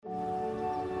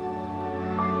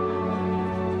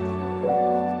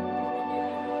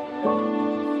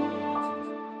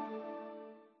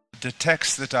The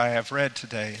text that I have read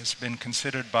today has been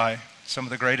considered by some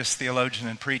of the greatest theologians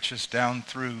and preachers down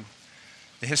through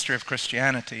the history of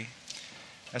Christianity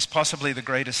as possibly the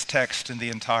greatest text in the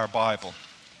entire Bible,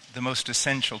 the most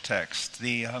essential text,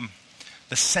 the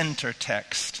center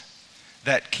text,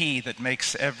 that key that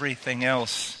makes everything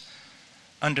else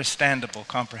understandable,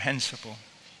 comprehensible.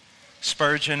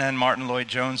 Spurgeon and Martin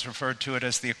Lloyd-Jones referred to it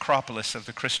as the Acropolis of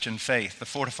the Christian faith, the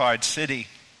fortified city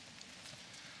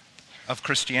of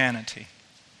Christianity.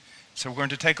 So we're going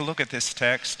to take a look at this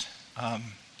text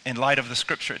in light of the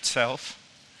Scripture itself.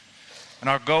 And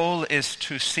our goal is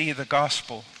to see the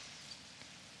gospel.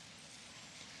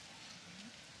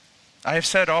 I have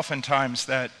said oftentimes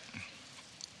that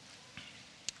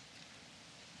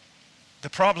the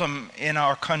problem in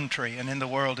our country and in the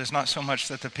world is not so much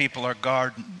that the people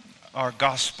are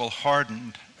gospel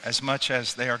hardened as much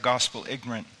as they are gospel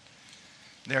ignorant.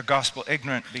 They are gospel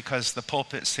ignorant because the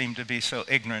pulpits seem to be so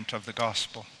ignorant of the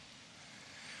gospel.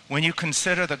 When you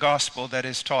consider the gospel that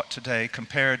is taught today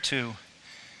compared to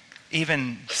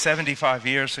even 75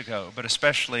 years ago, but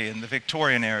especially in the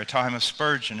Victorian era, time of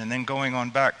Spurgeon, and then going on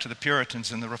back to the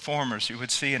Puritans and the Reformers, you would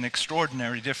see an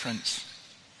extraordinary difference.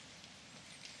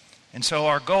 And so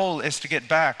our goal is to get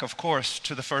back, of course,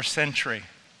 to the first century.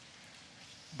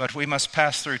 But we must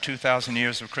pass through 2,000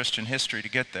 years of Christian history to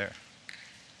get there.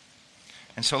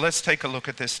 And so let's take a look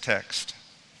at this text.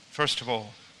 First of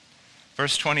all,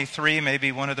 verse 23 may be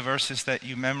one of the verses that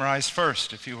you memorize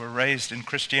first if you were raised in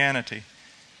Christianity.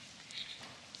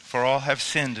 For all have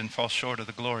sinned and fall short of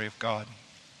the glory of God.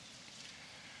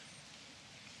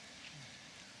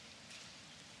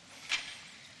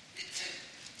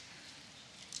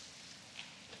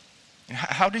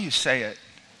 How do you say it?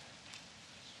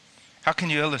 How can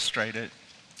you illustrate it?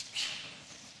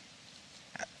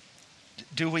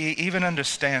 Do we even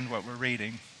understand what we're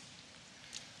reading?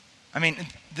 I mean,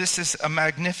 this is a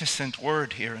magnificent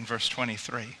word here in verse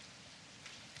 23,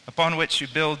 upon which you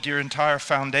build your entire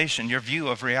foundation, your view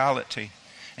of reality.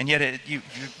 And yet you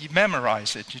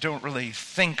memorize it. You don't really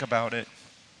think about it.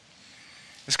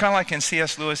 It's kind of like in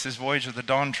C.S. Lewis's Voyage of the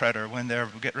Dawn Treader when they're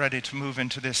getting ready to move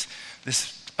into this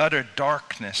utter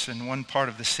darkness in one part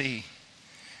of the sea.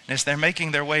 And as they're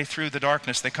making their way through the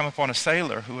darkness, they come upon a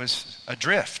sailor who is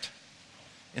adrift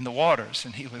in the waters,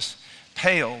 and he was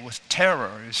pale with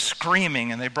terror. He was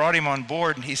screaming, and they brought him on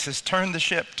board, and he says, "Turn the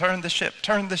ship, turn the ship,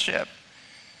 turn the ship."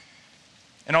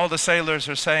 And all the sailors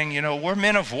are saying, "You know, we're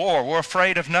men of war, we're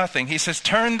afraid of nothing." He says,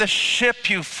 "Turn the ship,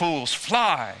 you fools,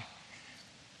 fly."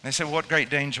 And they said, "What great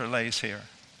danger lays here?"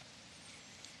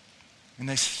 And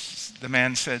the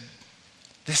man said,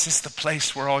 "This is the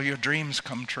place where all your dreams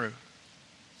come true."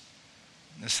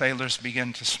 And the sailors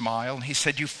began to smile, and he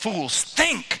said, "You fools,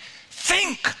 think!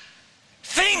 Think!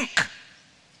 Think!"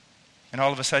 And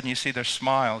all of a sudden you see their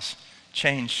smiles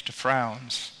change to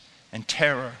frowns, and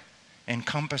terror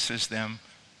encompasses them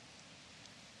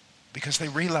because they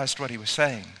realized what he was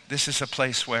saying. This is a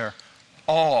place where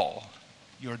all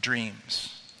your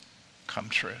dreams come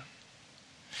true.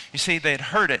 You see, they had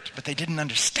heard it, but they didn't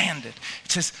understand it.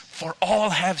 It says, "For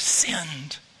all have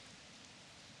sinned."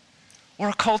 We're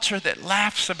a culture that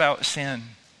laughs about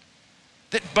sin,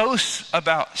 that boasts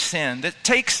about sin, that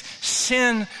takes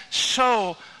sin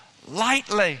so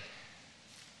lightly.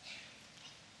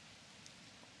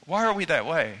 Why are we that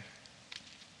way?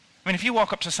 I mean, if you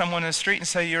walk up to someone in the street and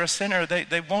say you're a sinner,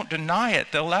 they won't deny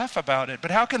it. They'll laugh about it.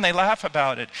 But how can they laugh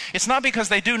about it? It's not because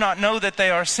they do not know that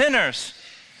they are sinners.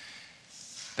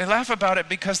 They laugh about it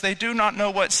because they do not know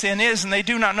what sin is, and they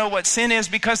do not know what sin is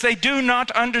because they do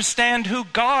not understand who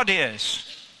God is.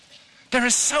 There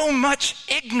is so much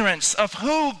ignorance of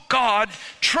who God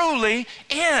truly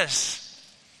is.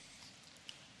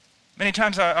 Many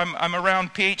times I'm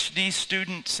around PhD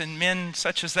students and men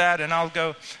such as that, and I'll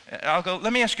go,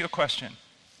 "Let me ask you a question.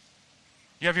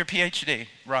 You have your PhD,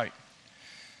 right?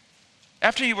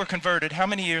 After you were converted, how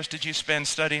many years did you spend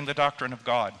studying the doctrine of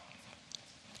God?"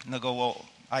 And they'll go, "Well,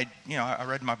 I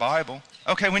read my Bible."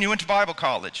 "Okay, when you went to Bible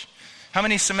college, how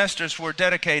many semesters were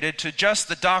dedicated to just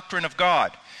the doctrine of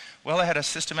God?" "Well, I had a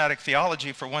systematic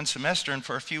theology for one semester, and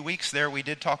for a few weeks there we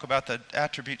did talk about the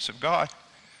attributes of God."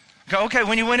 "Okay,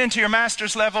 when you went into your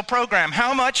master's level program,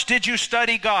 how much did you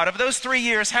study God? Of those 3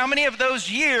 years, how many of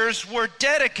those years were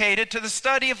dedicated to the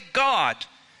study of God?"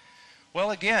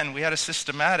 "Well, again, we had a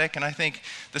systematic, and I think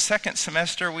the second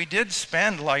semester we did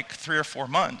spend like 3 or 4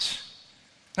 months."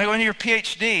 Now, when you're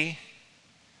PhD,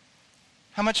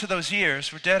 how much of those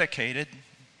years were dedicated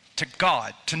to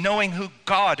God, to knowing who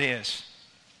God is?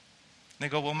 They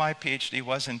go, "Well, my PhD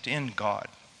wasn't in God."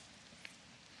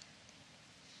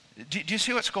 Do you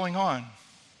see what's going on?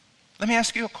 Let me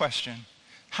ask you a question.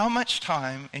 How much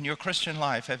time in your Christian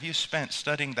life have you spent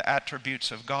studying the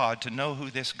attributes of God to know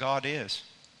who this God is?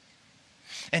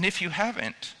 And if you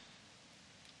haven't,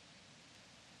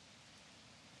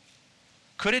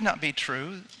 could it not be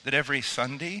true that every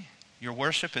Sunday your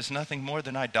worship is nothing more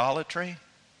than idolatry?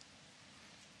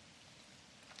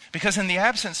 Because in the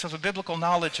absence of a biblical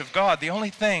knowledge of God, the only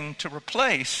thing to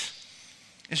replace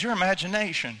is your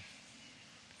imagination.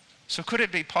 So could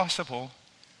it be possible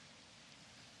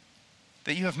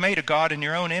that you have made a God in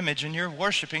your own image and you're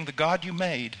worshiping the God you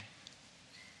made?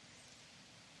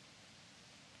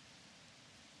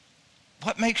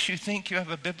 What makes you think you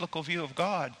have a biblical view of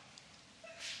God?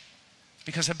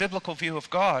 Because a biblical view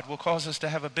of God will cause us to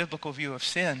have a biblical view of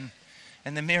sin.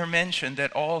 And the mere mention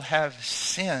that all have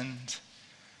sinned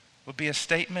would be a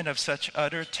statement of such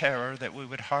utter terror that we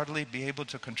would hardly be able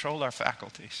to control our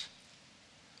faculties.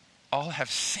 All have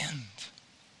sinned.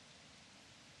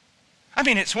 I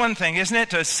mean, it's one thing, isn't it,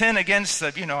 to sin against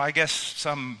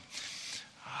some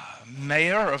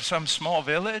mayor of some small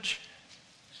village?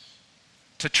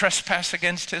 To trespass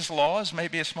against his laws may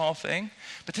be a small thing,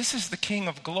 but this is the King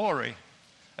of glory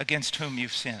against whom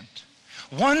you've sinned.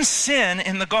 One sin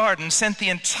in the garden sent the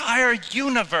entire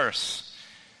universe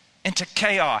into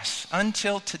chaos.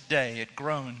 Until today, it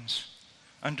groans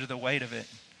under the weight of it.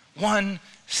 One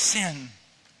sin.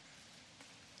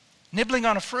 Nibbling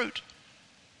on a fruit.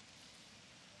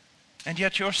 And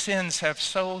yet your sins have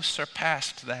so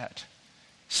surpassed that.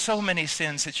 So many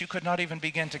sins that you could not even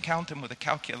begin to count them with a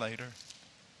calculator.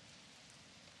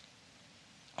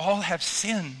 All have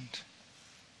sinned.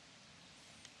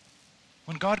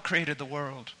 When God created the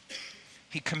world,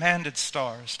 he commanded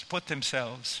stars to put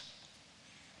themselves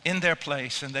in their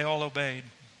place, and they all obeyed.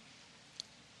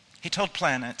 He told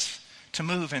planets to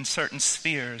move in certain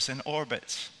spheres and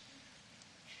orbits.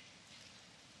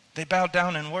 They bowed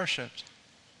down and worshiped.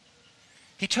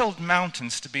 He told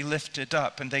mountains to be lifted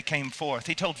up, and they came forth.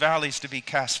 He told valleys to be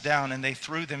cast down, and they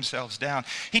threw themselves down.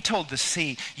 He told the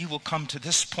sea, you will come to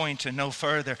this point and no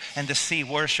further, and the sea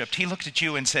worshiped. He looked at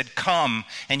you and said, come,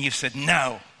 and you said,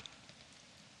 no.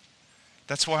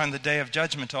 That's why on the day of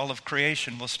judgment, all of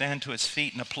creation will stand to its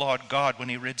feet and applaud God when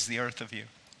he rids the earth of you.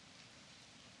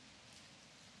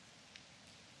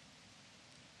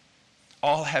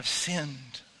 All have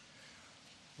sinned.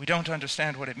 We don't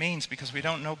understand what it means because we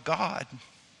don't know God.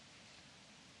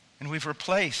 And we've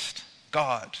replaced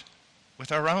God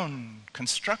with our own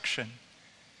construction.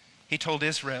 He told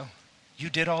Israel, you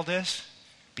did all this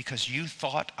because you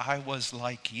thought I was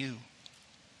like you.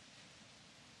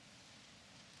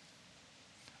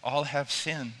 All have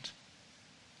sinned.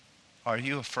 Are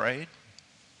you afraid?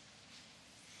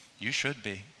 You should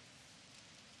be.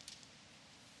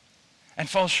 And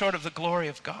fall short of the glory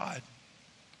of God.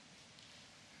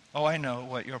 Oh, I know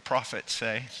what your prophets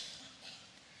say.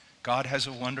 God has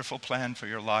a wonderful plan for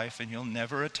your life and you'll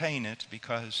never attain it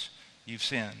because you've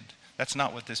sinned. That's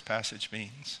not what this passage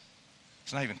means.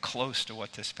 It's not even close to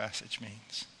what this passage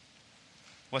means.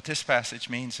 What this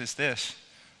passage means is this,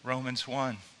 Romans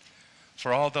 1.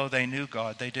 For although they knew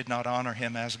God, they did not honor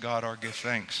him as God or give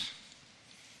thanks.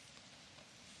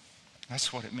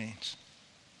 That's what it means.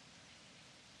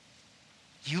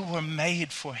 You were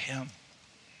made for him.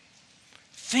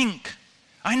 Think.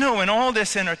 I know in all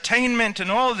this entertainment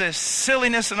and all this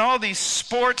silliness and all these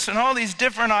sports and all these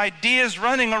different ideas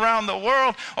running around the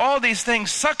world, all these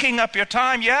things sucking up your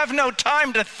time, you have no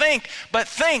time to think, but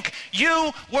think.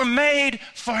 You were made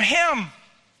for him.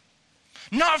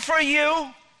 Not for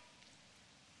you.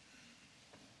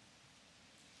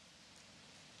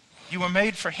 You were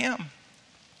made for him.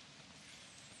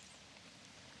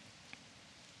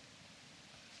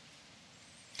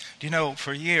 Do you know,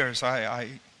 for years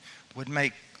I would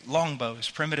make longbows,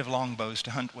 primitive longbows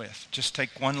to hunt with. Just take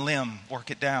one limb, work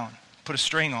it down, put a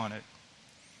string on it,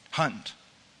 hunt.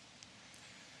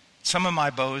 Some of my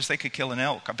bows, they could kill an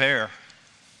elk, a bear.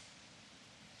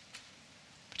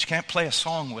 But you can't play a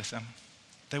song with them.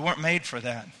 They weren't made for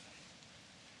that.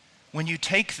 When you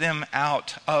take them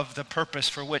out of the purpose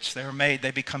for which they were made,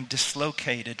 they become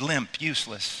dislocated, limp,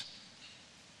 useless.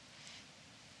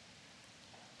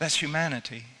 That's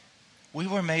humanity. We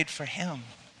were made for him.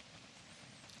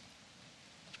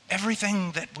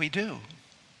 Everything that we do,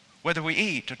 whether we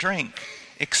eat or drink,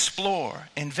 explore,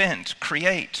 invent,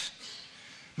 create,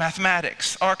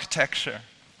 mathematics, architecture,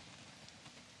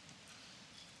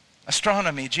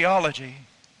 astronomy, geology,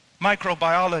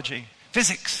 microbiology,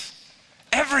 physics,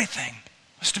 everything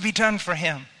was to be done for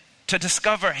him, to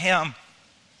discover him.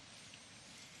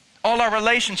 All our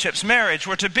relationships, marriage,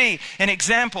 were to be an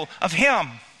example of him.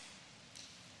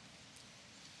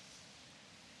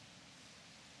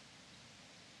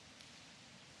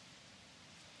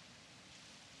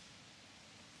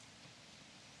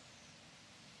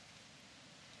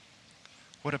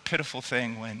 What a pitiful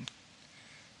thing when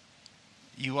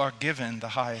you are given the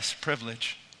highest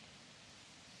privilege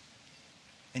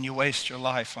and you waste your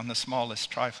life on the smallest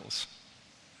trifles.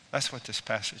 That's what this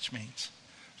passage means.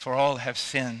 For all have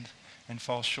sinned and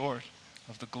fall short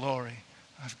of the glory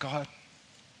of God.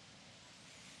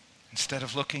 Instead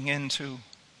of looking into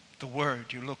the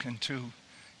Word, you look into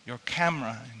your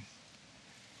camera and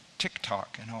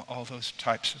TikTok and all those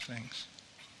types of things.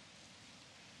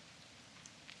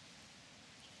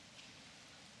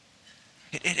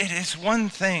 It is one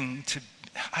thing to,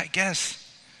 I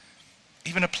guess,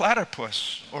 even a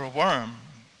platypus or a worm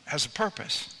has a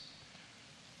purpose.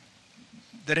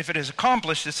 That if it is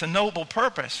accomplished, it's a noble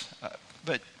purpose.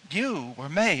 But you were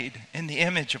made in the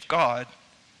image of God.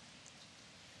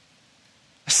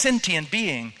 A sentient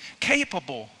being,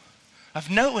 capable of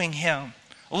knowing Him,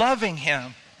 loving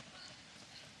Him,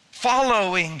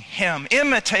 following Him,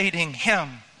 imitating Him.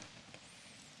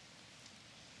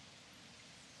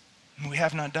 We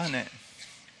have not done it.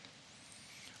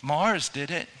 Mars did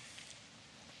it.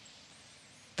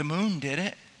 The moon did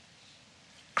it.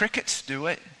 Crickets do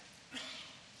it.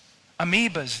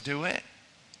 Amoebas do it.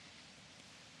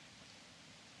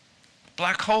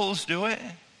 Black holes do it.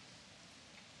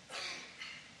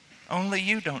 Only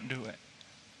you don't do it.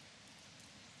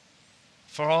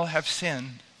 For all have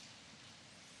sinned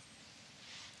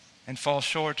and fall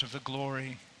short of the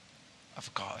glory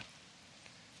of God.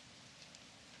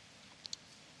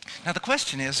 Now the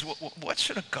question is, what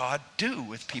should a God do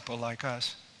with people like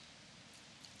us?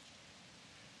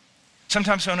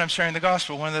 Sometimes when I'm sharing the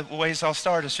gospel, one of the ways I'll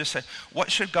start is just say,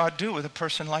 what should God do with a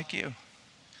person like you?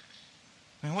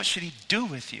 I mean, what should He do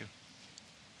with you?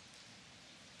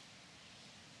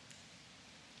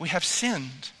 We have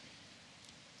sinned.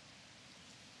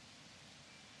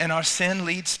 And our sin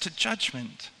leads to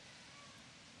judgment.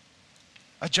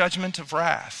 A judgment of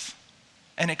wrath.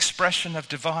 An expression of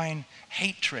divine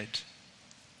hatred.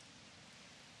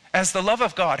 As the love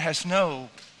of God has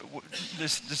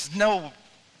there's no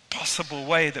possible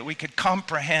way that we could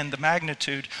comprehend the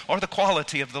magnitude or the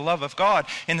quality of the love of God.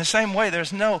 In the same way,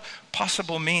 there's no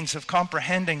possible means of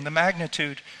comprehending the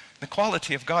magnitude, the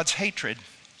quality of God's hatred,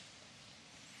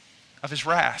 of His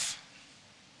wrath,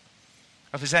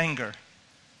 of His anger.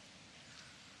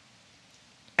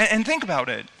 And think about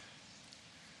it.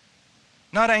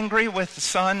 Not angry with the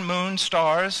sun, moon,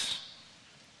 stars,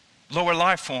 lower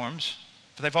life forms,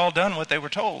 for they've all done what they were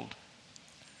told.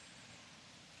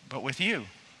 But with you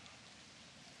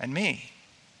and me.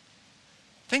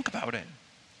 Think about it.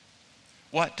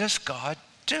 What does God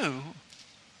do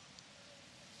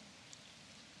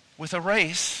with a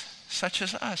race such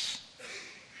as us?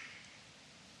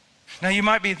 Now you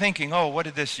might be thinking, oh, what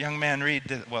did this young man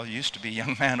read? Well, used to be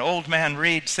young man, old man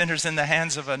read, sinners in the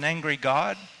hands of an angry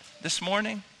God this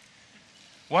morning?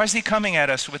 Why is he coming at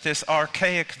us with this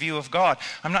archaic view of God?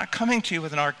 I'm not coming to you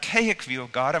with an archaic view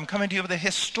of God. I'm coming to you with a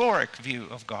historic view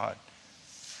of God.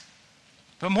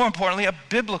 But more importantly, a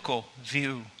biblical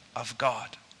view of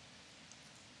God.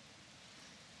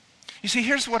 You see,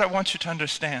 here's what I want you to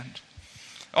understand.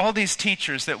 All these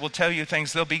teachers that will tell you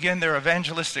things, they'll begin their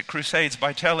evangelistic crusades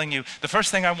by telling you, the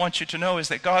first thing I want you to know is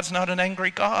that God's not an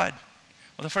angry God.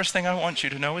 Well, the first thing I want you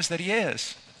to know is that He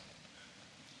is.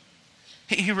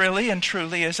 He really and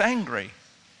truly is angry.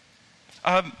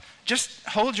 Just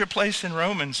hold your place in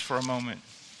Romans for a moment.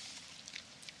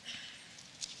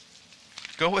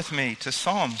 Go with me to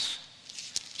Psalms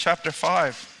chapter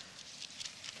 5.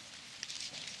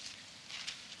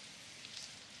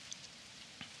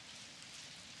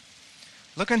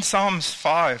 Look in Psalms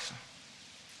 5.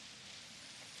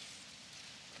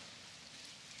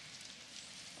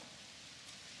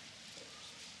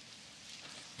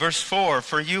 Verse 4,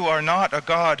 for you are not a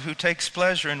God who takes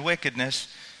pleasure in wickedness.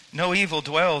 No evil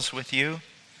dwells with you.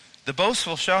 The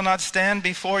boastful shall not stand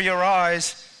before your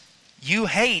eyes. You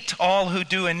hate all who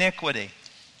do iniquity.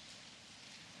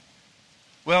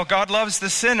 Well, God loves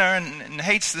the sinner and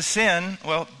hates the sin.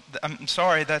 Well, I'm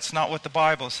sorry, that's not what the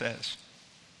Bible says.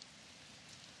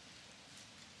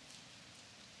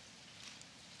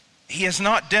 He is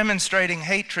not demonstrating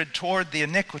hatred toward the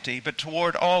iniquity, but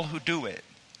toward all who do it.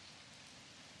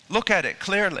 Look at it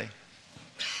clearly.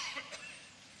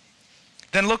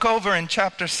 Then look over in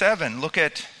chapter 7. Look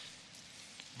at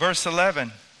verse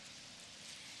 11.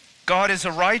 God is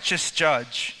a righteous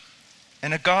judge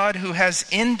and a God who has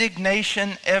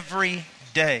indignation every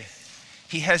day.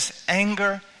 He has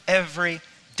anger every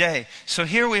day. So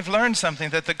here we've learned something,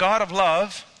 that the God of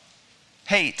love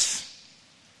hates.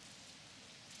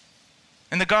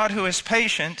 And the God who is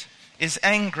patient is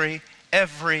angry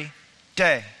every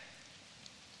day.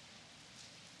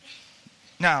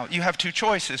 Now, you have two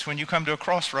choices when you come to a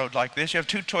crossroad like this. You have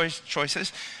two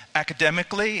choices,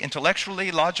 academically,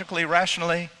 intellectually, logically,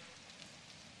 rationally.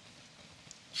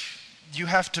 You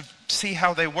have to see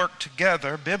how they work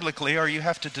together biblically, or you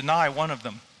have to deny one of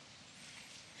them.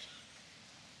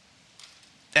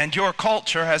 And your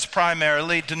culture has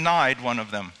primarily denied one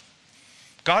of them.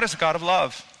 God is a God of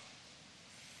love.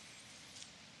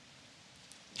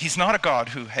 He's not a God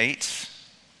who hates.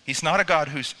 He's not a God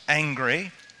who's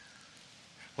angry.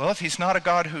 Well, if he's not a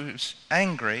God who's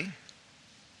angry,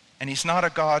 and he's not a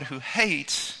God who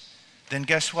hates, then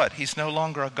guess what? He's no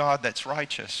longer a God that's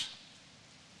righteous.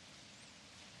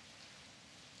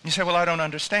 You say, well, I don't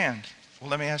understand. Well,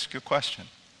 let me ask you a question.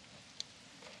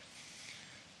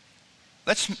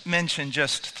 Let's mention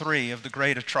just 3 of the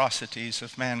great atrocities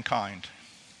of mankind.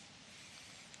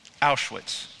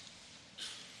 Auschwitz,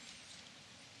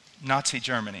 Nazi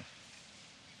Germany,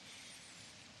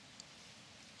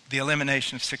 the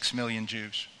elimination of 6 million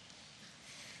Jews.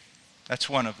 That's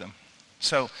one of them.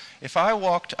 So if I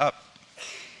walked up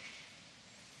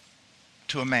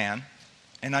to a man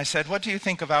and I said, what do you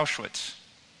think of Auschwitz?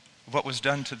 What was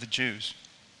done to the Jews?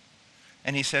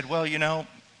 And he said, well, you know,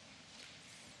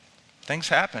 things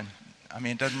happen. I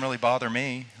mean, it doesn't really bother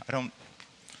me. I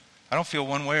don't feel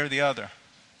one way or the other.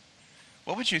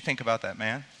 What would you think about that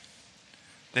man?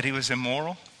 That he was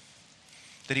immoral?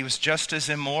 That he was just as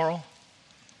immoral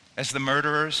as the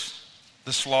murderers,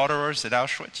 the slaughterers at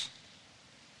Auschwitz?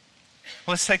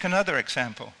 Well, let's take another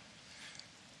example.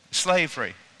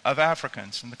 Slavery of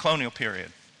Africans in the colonial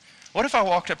period. What if I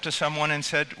walked up to someone and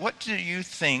said, what do you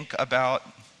think about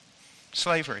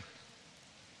slavery?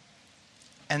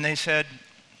 And they said,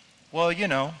 well, you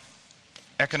know,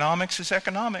 economics is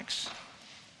economics.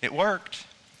 It worked.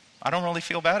 I don't really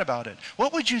feel bad about it.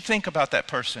 What would you think about that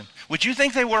person? Would you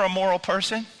think they were a moral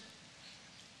person?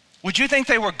 Would you think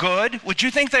they were good? Would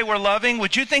you think they were loving?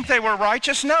 Would you think they were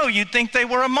righteous? No, you'd think they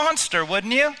were a monster,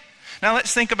 wouldn't you? Now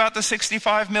let's think about the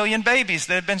 65 million babies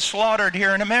that have been slaughtered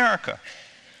here in America.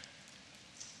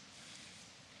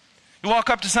 You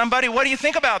walk up to somebody, what do you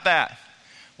think about that?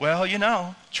 Well, you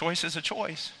know, choice is a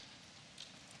choice.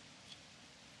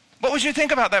 What would you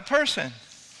think about that person?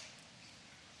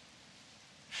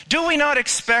 Do we not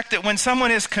expect that when someone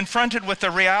is confronted with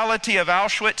the reality of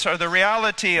Auschwitz or the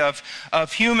reality of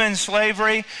human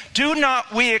slavery, do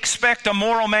not we expect a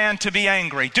moral man to be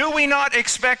angry? Do we not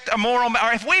expect a moral man?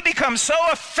 Or if we become so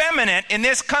effeminate in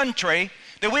this country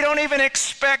that we don't even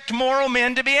expect moral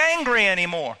men to be angry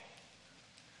anymore?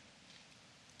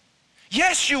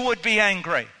 Yes, you would be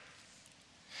angry.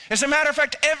 As a matter of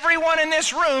fact, everyone in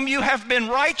this room, you have been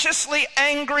righteously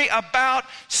angry about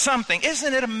something.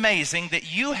 Isn't it amazing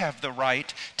that you have the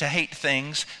right to hate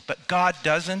things, but God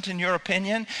doesn't, in your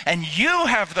opinion? And you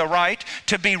have the right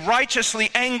to be righteously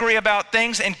angry about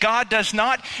things, and God does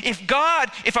not?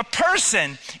 If a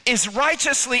person is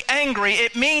righteously angry,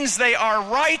 it means they are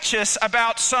righteous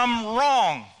about some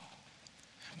wrong.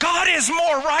 God is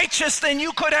more righteous than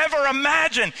you could ever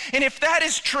imagine. And if that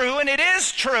is true, and it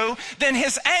is true, then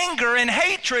his anger and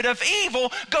hatred of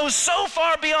evil goes so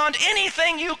far beyond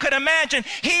anything you could imagine.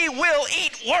 He will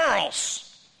eat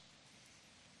worlds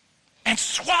and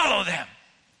swallow them.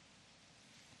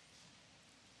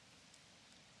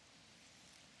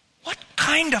 What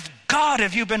kind of God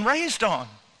have you been raised on?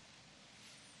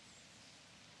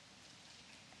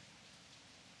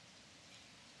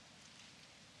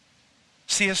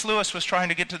 C.S. Lewis was trying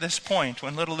to get to this point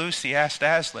when little Lucy asked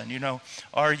Aslan, you know,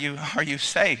 are you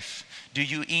safe? Do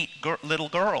you eat little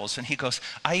girls? And he goes,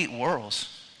 I eat worlds.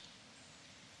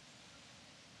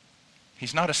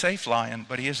 He's not a safe lion,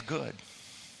 but he is good.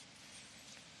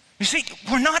 You see,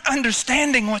 we're not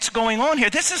understanding what's going on here.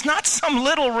 This is not some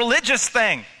little religious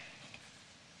thing.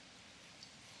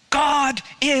 God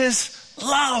is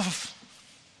love.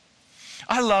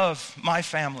 I love my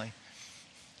family.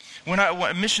 When I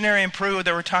was a missionary in Peru,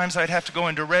 there were times I'd have to go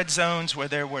into red zones where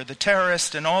there were the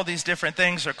terrorists and all these different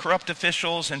things, or corrupt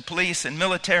officials and police and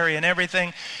military and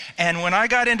everything. And when I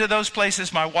got into those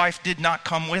places, my wife did not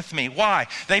come with me. Why?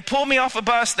 They pulled me off a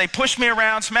bus, they pushed me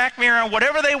around, smacked me around,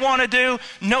 whatever they want to do,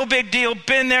 no big deal,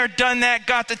 been there, done that,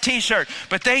 got the t-shirt.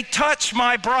 But they touch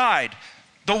my bride,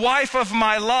 the wife of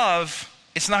my love,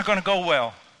 it's not going to go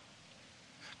well.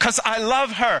 Because I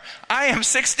love her. I am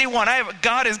 61.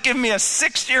 God has given me a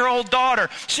 6-year-old daughter.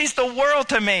 She's the world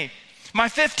to me. My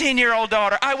 15-year-old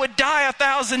daughter. I would die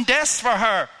 1,000 deaths for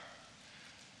her.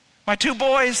 My 2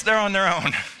 boys, they're on their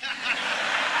own.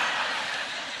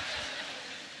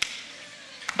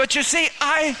 But you see,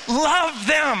 I love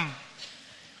them.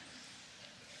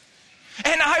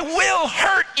 And I will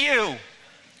hurt you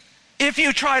if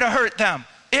you try to hurt them.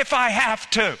 if I have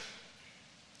to.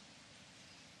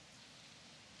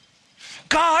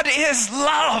 God is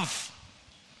love.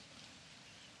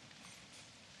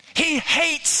 He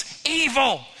hates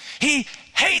evil. He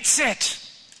hates it.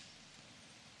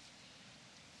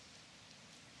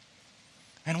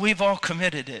 And we've all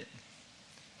committed it.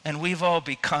 And we've all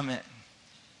become it.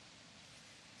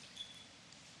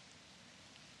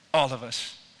 All of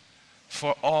us.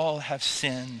 For all have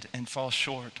sinned and fall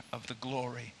short of the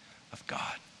glory of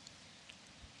God.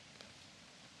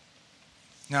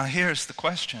 Now here's the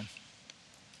question.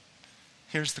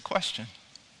 Here's the question.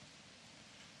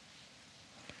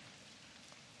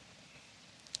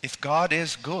 If God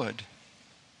is good,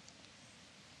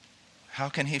 how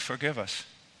can He forgive us?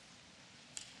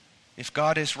 If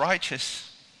God is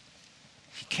righteous,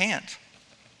 He can't.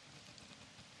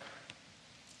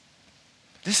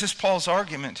 This is Paul's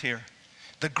argument here.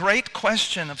 The great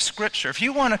question of Scripture. If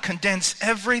you want to condense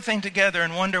everything together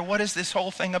and wonder what is this whole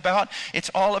thing about,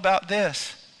 it's all about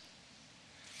this.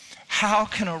 How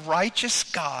can a righteous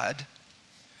God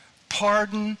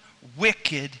pardon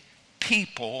wicked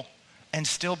people and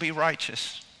still be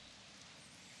righteous?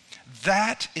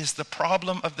 That is the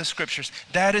problem of the Scriptures.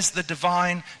 That is the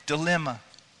divine dilemma.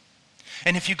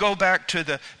 And if you go back to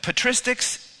the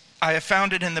patristics, I have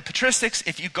found it in the patristics.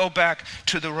 If you go back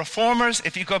to the reformers,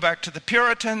 if you go back to the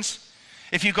Puritans,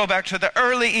 if you go back to the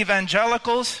early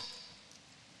evangelicals,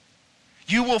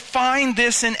 you will find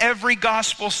this in every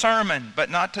gospel sermon, but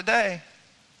not today.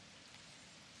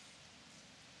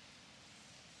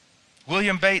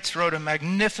 William Bates wrote a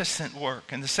magnificent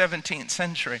work in the 17th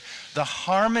century, The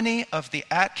Harmony of the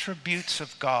Attributes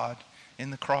of God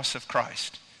in the Cross of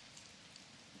Christ.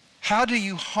 How do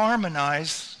you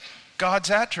harmonize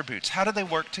God's attributes? How do they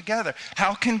work together?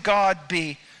 How can God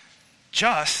be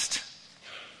just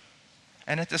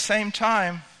and at the same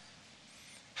time,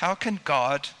 how can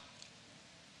God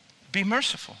be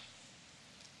merciful?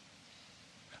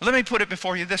 Let me put it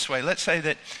before you this way. Let's say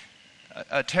that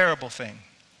a terrible thing,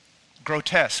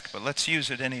 grotesque, but let's use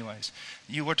it anyways.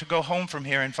 You were to go home from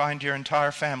here and find your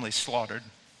entire family slaughtered.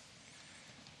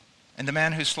 And the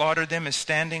man who slaughtered them is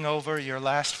standing over your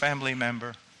last family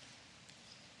member,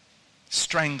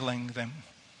 strangling them.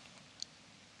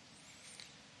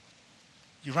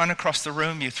 You run across the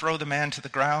room, you throw the man to the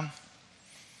ground,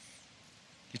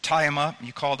 you tie him up, and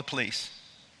you call the police.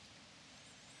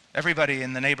 Everybody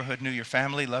in the neighborhood knew your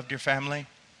family, loved your family.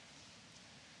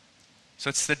 So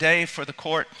it's the day for the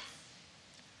court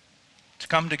to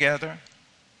come together,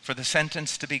 for the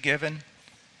sentence to be given,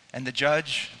 and the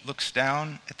judge looks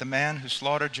down at the man who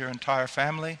slaughtered your entire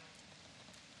family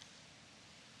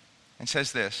and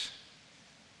says this: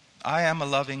 I am a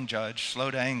loving judge,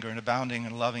 slow to anger and abounding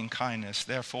in loving kindness.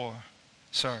 Therefore,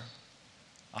 sir,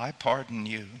 I pardon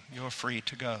you. You're free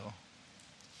to go.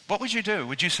 What would you do?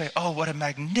 Would you say, oh, what a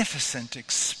magnificent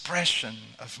expression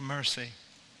of mercy?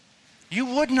 You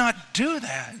would not do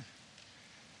that.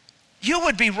 You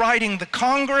would be writing the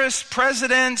Congress,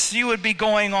 presidents, you would be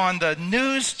going on the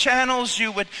news channels,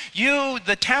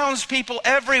 the townspeople,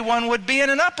 everyone would be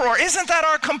in an uproar. Isn't that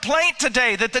our complaint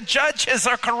today, that the judges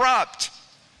are corrupt?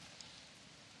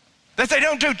 That they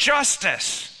don't do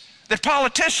justice, that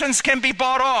politicians can be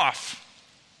bought off.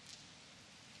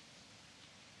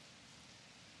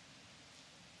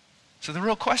 So the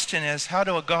real question is, how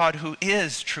do a God who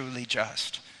is truly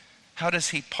just, how does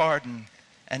He pardon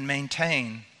and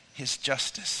maintain His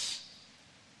justice?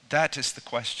 That is the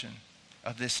question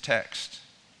of this text.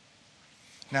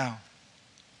 Now,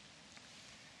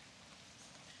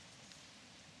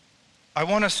 I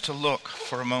want us to look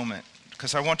for a moment,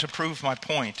 because I want to prove my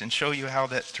point and show you how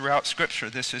that throughout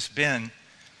Scripture this has been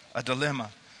a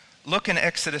dilemma. Look in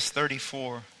Exodus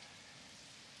 34.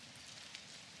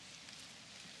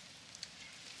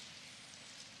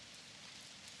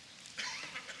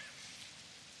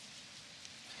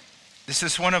 This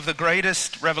is one of the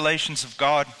greatest revelations of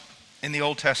God in the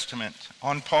Old Testament,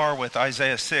 on par with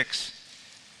Isaiah 6.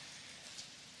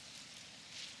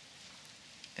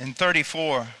 In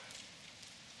 34,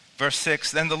 verse 6,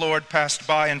 then the Lord passed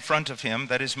by in front of him,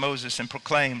 that is Moses, and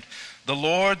proclaimed, the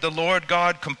Lord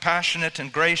God, compassionate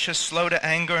and gracious, slow to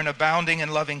anger and abounding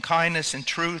in loving kindness and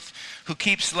truth, who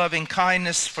keeps loving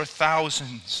kindness for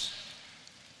thousands.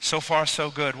 So far, so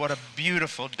good. What a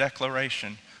beautiful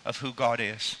declaration of who God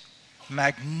is.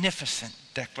 Magnificent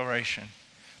declaration.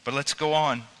 But let's go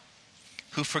on.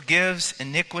 Who forgives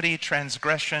iniquity,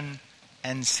 transgression,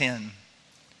 and sin.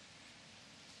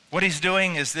 What he's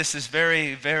doing is, this is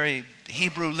very, very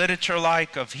Hebrew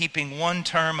literature-like of heaping one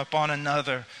term upon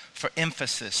another for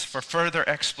emphasis, for further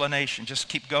explanation. Just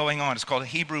keep going on. It's called a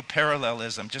Hebrew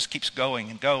parallelism. Just keeps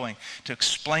going and going to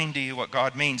explain to you what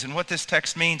God means. And what this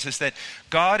text means is that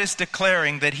God is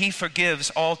declaring that he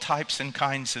forgives all types and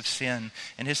kinds of sin.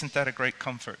 And isn't that a great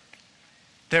comfort?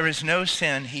 There is no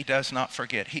sin he does not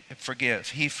forgive.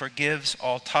 He forgives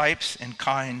all types and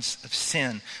kinds of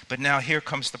sin. But now here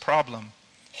comes the problem.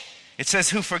 It says,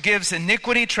 who forgives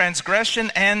iniquity,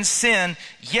 transgression, and sin,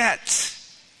 yet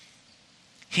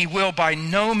he will by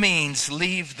no means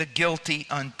leave the guilty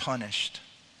unpunished.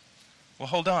 Well,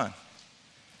 hold on.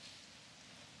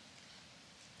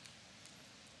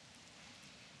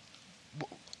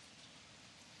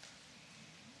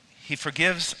 He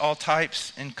forgives all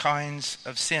types and kinds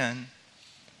of sin.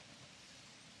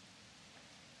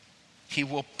 He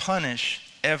will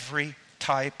punish every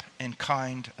type and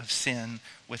kind of sin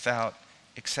without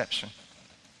exception.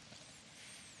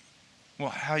 Well,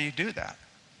 how do you do that?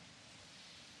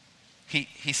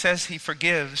 He says he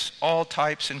forgives all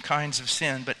types and kinds of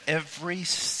sin, but every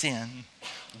sin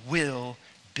will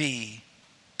be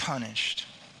punished.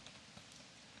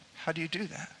 How do you do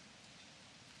that?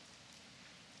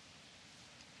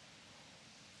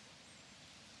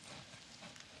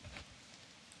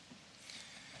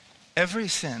 Every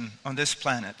sin on this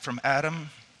planet, from Adam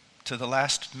to the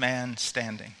last man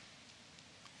standing,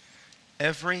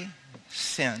 every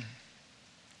sin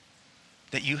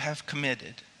that you have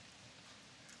committed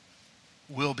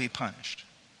will be punished.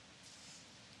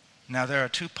 Now, there are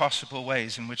two possible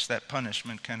ways in which that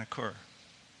punishment can occur.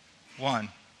 One,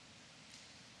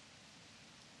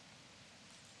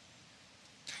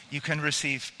 you can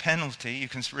receive penalty, you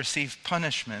can receive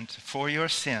punishment for your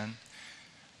sin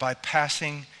by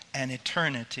passing an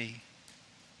eternity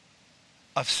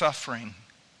of suffering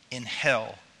in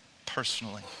hell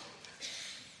personally.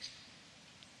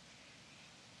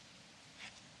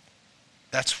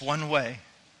 That's one way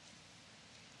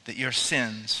that your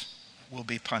sins will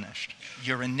be punished.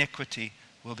 Your iniquity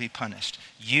will be punished.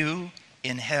 You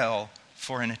in hell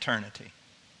for an eternity.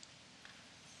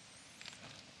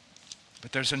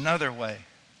 But there's another way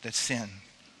that sin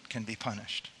can be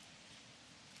punished.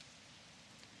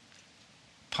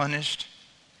 Punished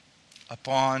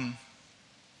upon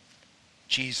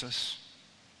Jesus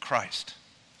Christ.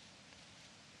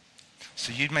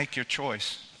 So you make your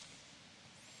choice.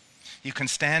 You can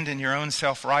stand in your own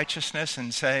self-righteousness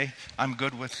and say, I'm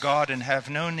good with God and have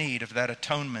no need of that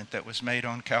atonement that was made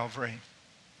on Calvary.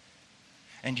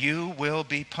 And you will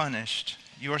be punished.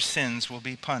 Your sins will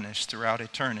be punished throughout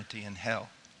eternity in hell.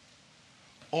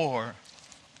 Or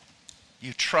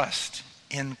you trust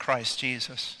in Christ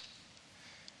Jesus,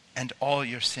 and all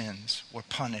your sins were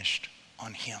punished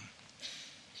on him.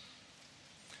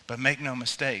 But make no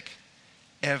mistake,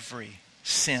 every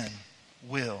sin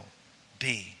will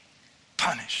be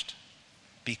punished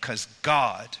because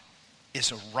God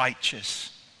is a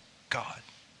righteous God.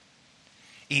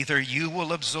 Either you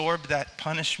will absorb that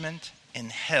punishment in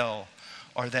hell,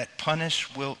 or that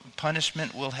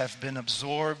punishment will have been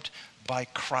absorbed by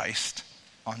Christ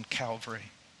on Calvary.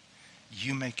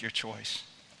 You make your choice.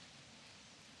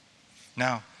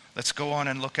 Now, let's go on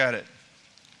and look at it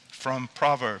from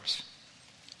Proverbs.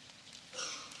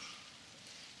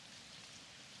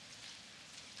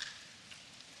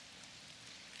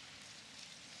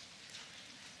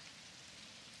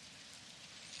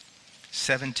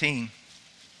 (17,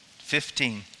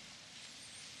 15).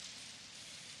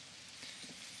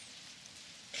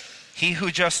 He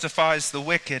who justifies the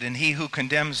wicked and he who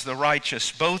condemns the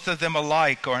righteous, both of them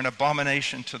alike are an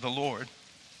abomination to the Lord.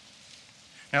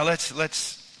 Now let's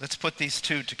put these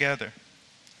two together.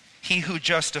 He who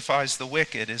justifies the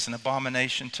wicked is an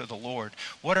abomination to the Lord.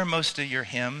 What are most of your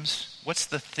hymns? What's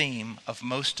the theme of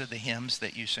most of the hymns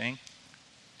that you sing?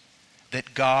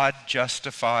 That God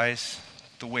justifies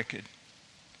the wicked.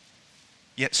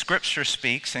 Yet Scripture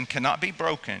speaks and cannot be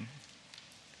broken.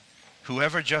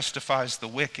 Whoever justifies the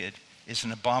wicked is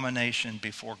an abomination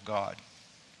before God.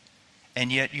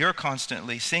 And yet you're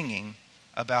constantly singing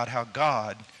about how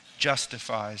God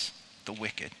justifies the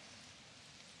wicked.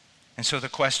 And so the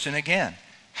question again,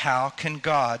 how can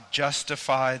God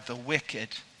justify the wicked,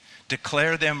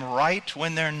 declare them right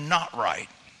when they're not right,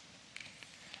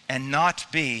 and not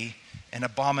be an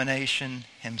abomination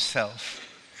himself?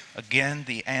 Again,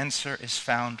 the answer is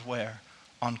found where?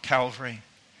 On Calvary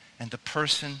and the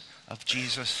person of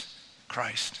Jesus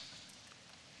Christ.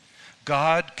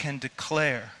 God can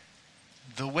declare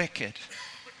the wicked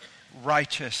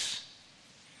righteous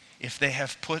if they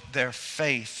have put their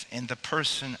faith in the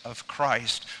person of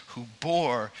Christ, who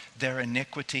bore their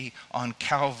iniquity on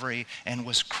Calvary and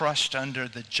was crushed under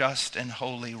the just and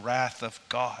holy wrath of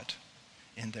God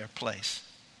in their place.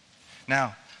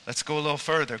 Now, let's go a little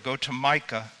further. Go to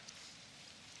Micah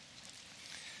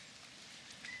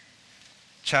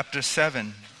chapter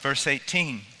 7, verse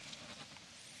 18.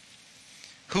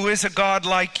 Who is a God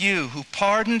like you, who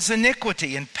pardons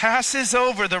iniquity and passes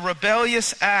over the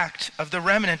rebellious act of the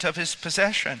remnant of his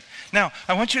possession? Now,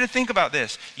 I want you to think about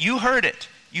this. You heard it.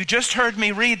 You just heard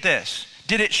me read this.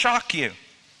 Did it shock you?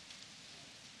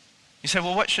 You say,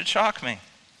 well, what should shock me?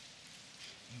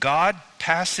 God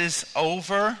passes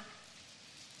over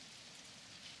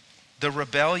the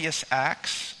rebellious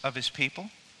acts of his people?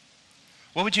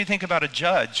 What would you think about a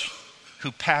judge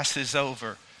who passes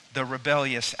over the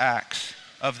rebellious acts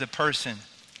of the person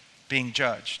being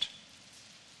judged?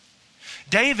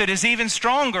 David is even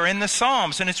stronger in the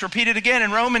Psalms, and it's repeated again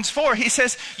in Romans 4. He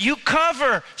says, you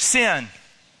cover sin.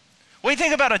 What do you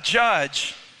think about a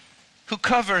judge who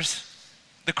covers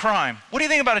the crime? What do you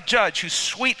think about a judge who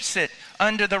sweeps it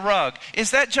under the rug?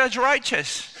 Is that judge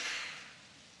righteous?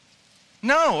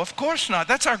 No, of course not.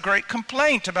 That's our great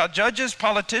complaint about judges,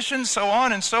 politicians, so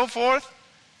on and so forth.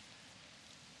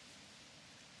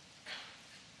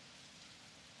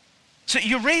 So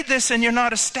you read this and you're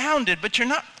not astounded, but you're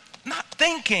not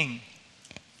thinking.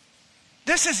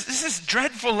 This is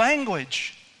dreadful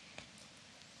language.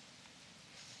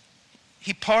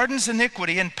 He pardons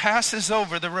iniquity and passes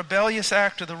over the rebellious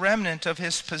act of the remnant of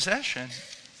his possession.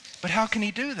 But how can he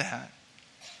do that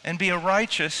and be a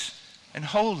righteous and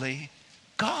holy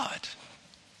God?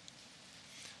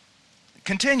 It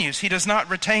continues, he does not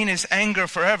retain his anger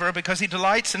forever because he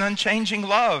delights in unchanging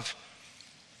love.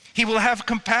 He will have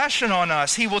compassion on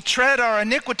us. He will tread our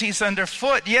iniquities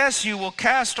underfoot. Yes, you will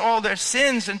cast all their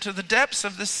sins into the depths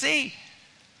of the sea.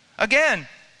 Again,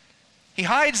 he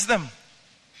hides them.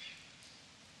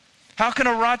 How can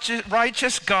a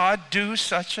righteous God do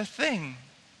such a thing?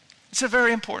 It's a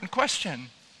very important question.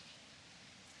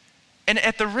 And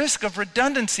at the risk of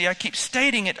redundancy, I keep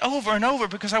stating it over and over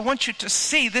because I want you to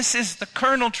see this is the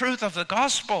kernel truth of the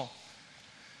gospel.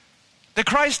 That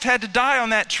Christ had to die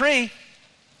on that tree.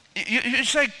 You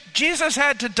say, Jesus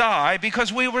had to die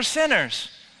because we were sinners.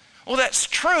 Well, that's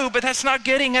true, but that's not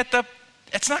getting at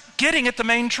the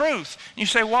main truth. You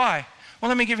say, why? Well,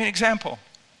 let me give you an example.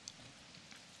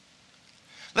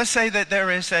 Let's say that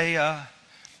there is a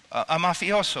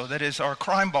mafioso, that is our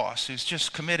crime boss, who's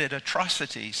just committed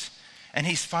atrocities, and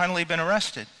he's finally been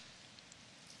arrested.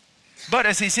 But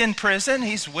as he's in prison,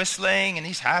 he's whistling, and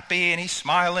he's happy, and he's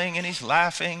smiling, and he's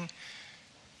laughing.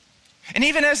 And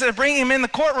even as they're bringing him in the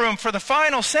courtroom for the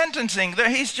final sentencing,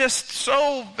 he's doesn't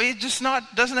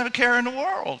have a care in the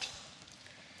world.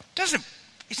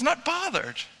 He's not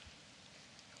bothered.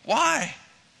 Why?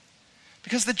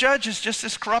 Because the judge is just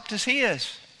as corrupt as he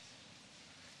is.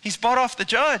 He's bought off the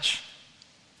judge.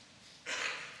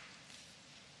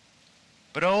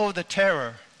 But oh, the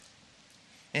terror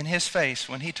in his face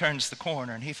when he turns the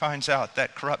corner and he finds out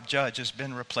that corrupt judge has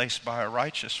been replaced by a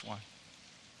righteous one.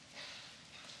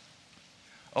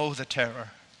 Oh, the terror.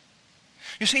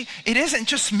 You see, it isn't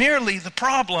just merely the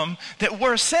problem that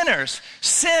we're sinners.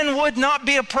 Sin would not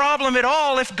be a problem at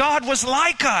all if God was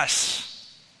like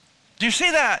us. Do you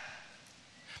see that?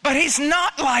 But he's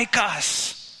not like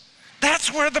us.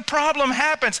 That's where the problem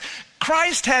happens.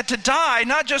 Christ had to die,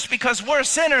 not just because we're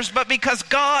sinners, but because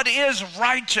God is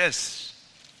righteous.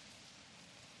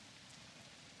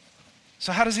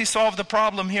 So how does he solve the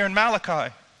problem here in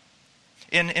Malachi?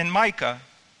 In Micah?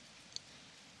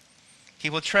 He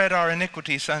will tread our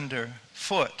iniquities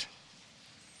underfoot.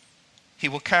 He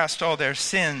will cast all their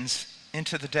sins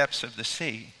into the depths of the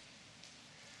sea.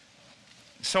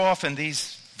 So often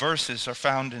these verses are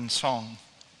found in song.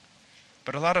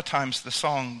 But a lot of times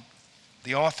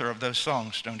the author of those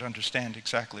songs don't understand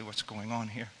exactly what's going on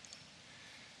here.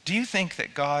 Do you think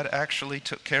that God actually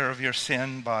took care of your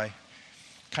sin by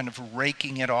kind of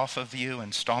raking it off of you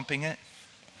and stomping it?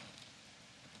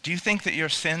 Do you think that your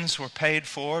sins were paid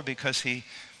for because he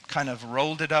kind of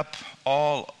rolled it up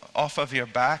all off of your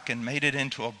back and made it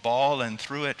into a ball and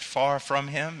threw it far from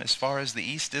him, as far as the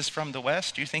east is from the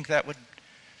west? Do you think that would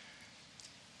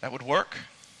work?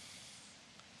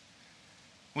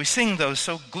 We sing those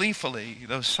so gleefully,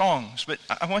 those songs, but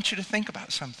I want you to think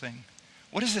about something.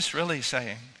 What is this really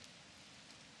saying?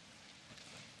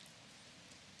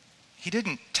 He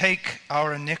didn't take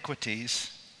our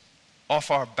iniquities off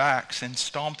our backs and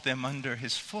stomp them under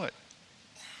his foot.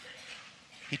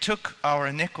 He took our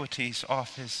iniquities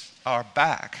off our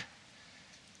back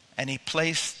and he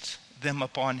placed them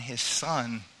upon his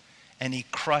Son and he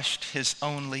crushed his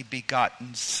only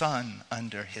begotten Son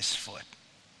under his foot.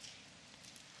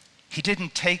 He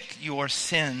didn't take your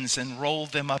sins and roll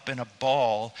them up in a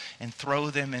ball and throw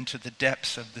them into the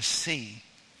depths of the sea.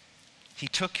 He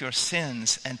took your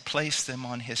sins and placed them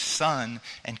on his Son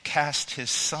and cast his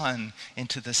Son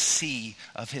into the sea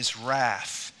of his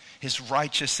wrath, his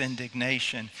righteous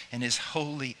indignation, and his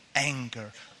holy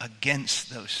anger against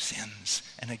those sins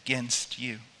and against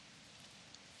you.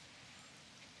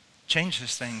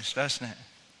 Changes things, doesn't it,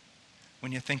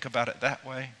 when you think about it that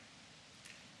way?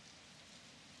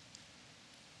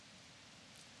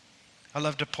 I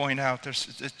love to point out there's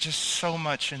just so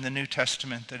much in the New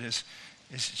Testament that is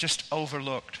just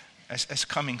overlooked as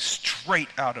coming straight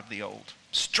out of the Old.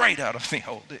 Straight out of the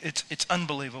Old. It's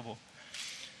unbelievable.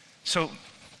 So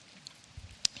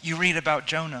you read about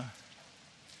Jonah.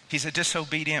 He's a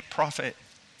disobedient prophet.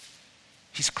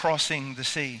 He's crossing the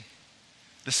sea.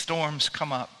 The storms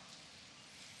come up.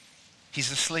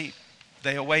 He's asleep.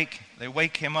 They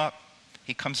wake him up.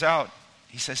 He comes out.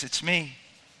 He says, "It's me.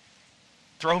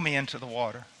 Throw me into the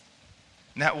water."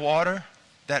 And that water,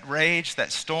 that rage,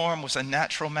 that storm was a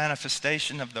natural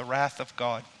manifestation of the wrath of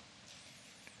God.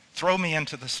 Throw me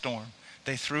into the storm.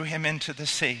 They threw him into the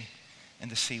sea, and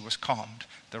the sea was calmed.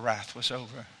 The wrath was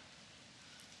over.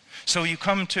 So you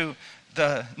come to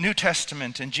the New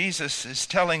Testament, and Jesus is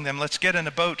telling them, let's get in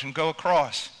a boat and go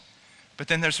across. But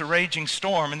then there's a raging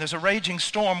storm, and there's a raging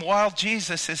storm while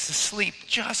Jesus is asleep,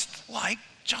 just like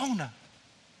Jonah.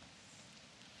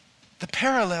 The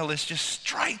parallel is just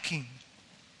striking.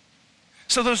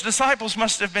 So those disciples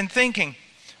must have been thinking,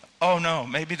 oh no,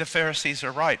 maybe the Pharisees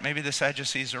are right. Maybe the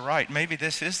Sadducees are right. Maybe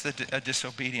this is a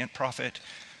disobedient prophet.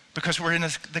 Because we're in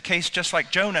the case just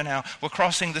like Jonah now. We're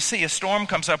crossing the sea. A storm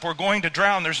comes up. We're going to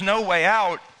drown. There's no way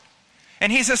out.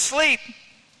 And he's asleep.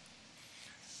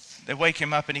 They wake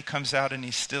him up and he comes out and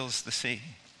he stills the sea.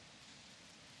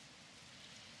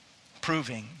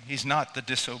 Proving he's not the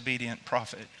disobedient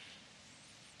prophet.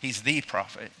 He's the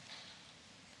prophet,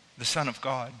 the Son of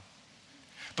God.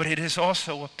 But it is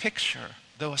also a picture,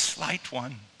 though a slight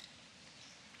one,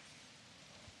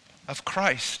 of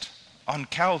Christ on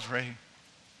Calvary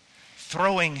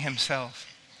throwing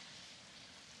himself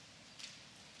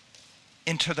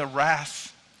into the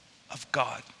wrath of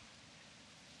God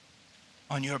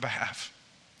on your behalf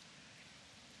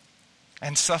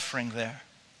and suffering there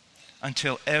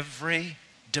until every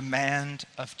demand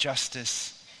of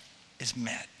justice is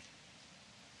met.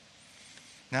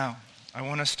 Now, I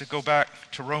want us to go back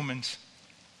to Romans.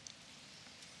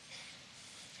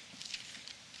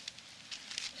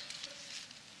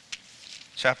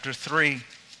 Chapter 3.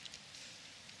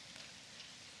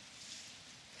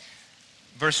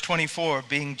 Verse 24,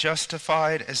 being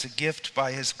justified as a gift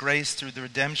by his grace through the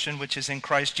redemption which is in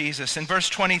Christ Jesus. In verse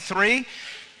 23,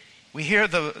 we hear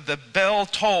the bell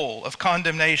toll of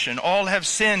condemnation. All have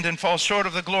sinned and fall short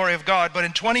of the glory of God. But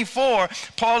in 24,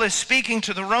 Paul is speaking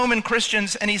to the Roman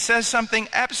Christians and he says something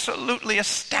absolutely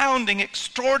astounding,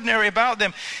 extraordinary about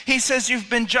them. He says, you've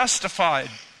been justified.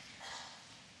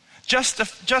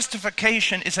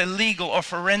 Justification is a legal or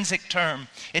forensic term.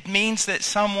 It means that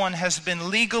someone has been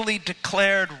legally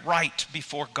declared right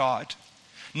before God.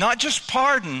 Not just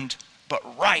pardoned,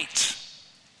 but right.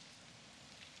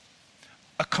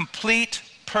 A complete,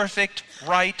 perfect,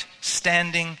 right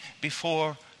standing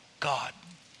before God.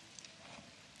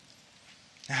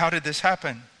 Now, how did this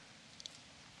happen?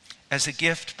 As a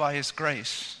gift by his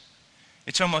grace.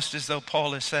 It's almost as though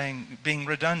Paul is saying, being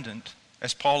redundant,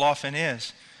 as Paul often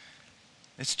is.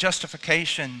 It's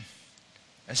justification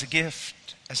as a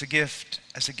gift, as a gift,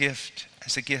 as a gift,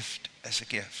 as a gift, as a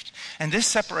gift. And this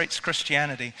separates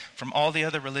Christianity from all the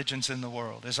other religions in the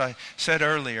world. As I said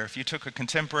earlier, if you took a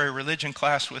contemporary religion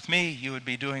class with me, you would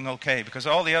be doing okay, because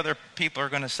all the other people are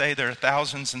going to say there are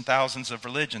thousands and thousands of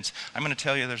religions. I'm going to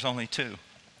tell you there's only two.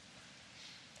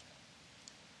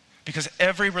 Because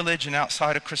every religion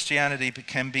outside of Christianity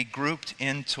can be grouped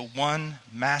into one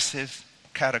massive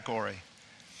category.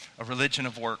 A religion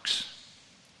of works.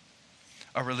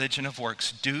 A religion of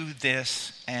works. Do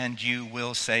this and you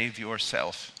will save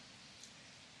yourself.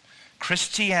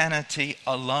 Christianity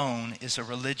alone is a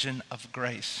religion of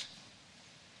grace.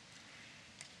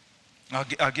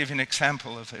 I'll give you an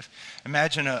example of it.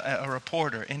 Imagine a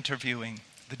reporter interviewing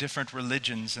the different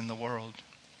religions in the world.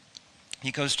 He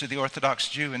goes to the Orthodox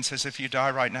Jew and says, if you die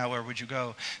right now, where would you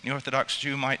go? And the Orthodox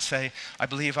Jew might say, I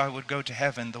believe I would go to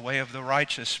heaven, the way of the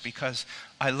righteous, because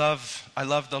I love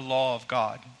the law of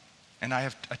God. And I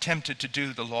have attempted to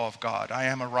do the law of God. I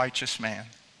am a righteous man.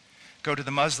 Go to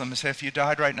the Muslim and say, if you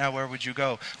died right now, where would you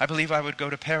go? I believe I would go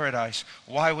to paradise.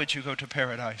 Why would you go to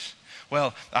paradise?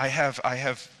 Well, I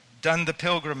have done the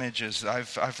pilgrimages.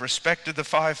 I've respected the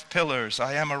 5 pillars.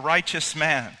 I am a righteous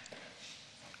man.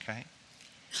 Okay?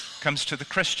 Comes to the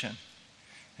Christian.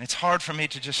 And it's hard for me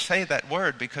to just say that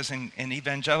word because in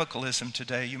evangelicalism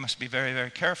today, you must be very,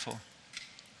 very careful.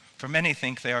 For many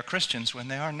think they are Christians when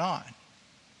they are not.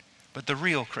 But the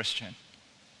real Christian.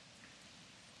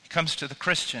 He comes to the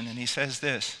Christian and he says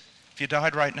this, if you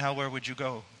died right now, where would you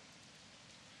go?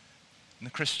 And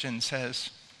the Christian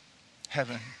says,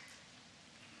 heaven.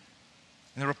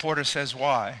 And the reporter says,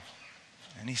 why?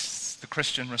 And the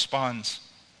Christian responds,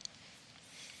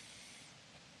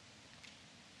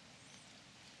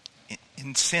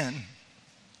 in sin,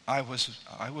 I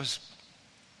was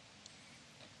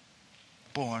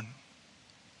born.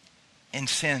 In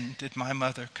sin did my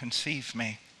mother conceive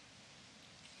me.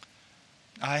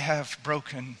 I have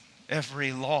broken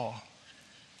every law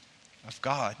of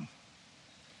God,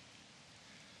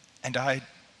 and I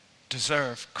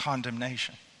deserve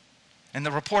condemnation. And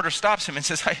the reporter stops him and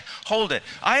says, hey, hold it.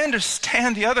 I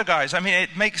understand the other guys. I mean,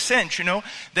 it makes sense, you know.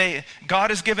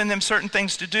 God has given them certain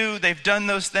things to do. They've done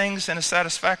those things in a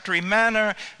satisfactory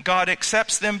manner. God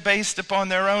accepts them based upon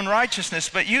their own righteousness.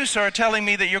 But you, sir, are telling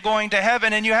me that you're going to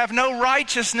heaven and you have no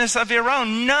righteousness of your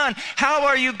own. None. How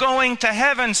are you going to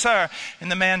heaven, sir? And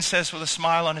the man says with a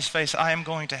smile on his face, I am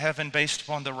going to heaven based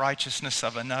upon the righteousness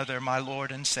of another, my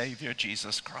Lord and Savior,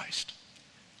 Jesus Christ.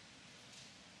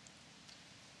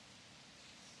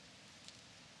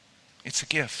 It's a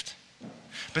gift.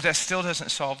 But that still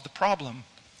doesn't solve the problem.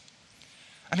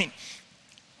 I mean,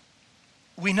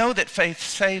 we know that faith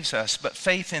saves us, but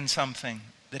faith in something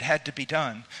that had to be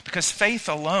done. Because faith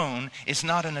alone is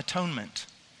not an atonement.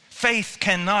 Faith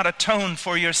cannot atone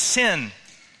for your sin.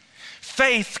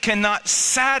 Faith cannot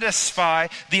satisfy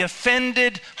the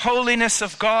offended holiness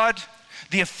of God,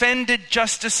 the offended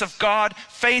justice of God.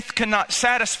 Faith cannot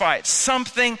satisfy it.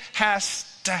 Something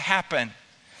has to happen.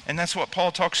 And that's what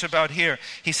Paul talks about here.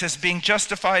 He says, being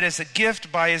justified as a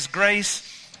gift by his grace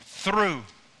through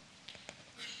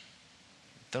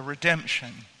the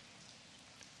redemption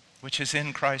which is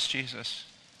in Christ Jesus.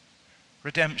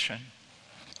 Redemption.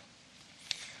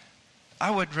 I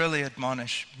would really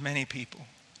admonish many people,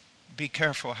 be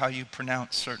careful how you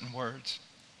pronounce certain words.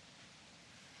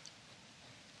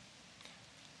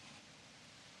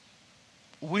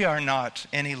 We are not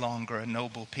any longer a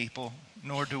noble people,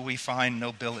 nor do we find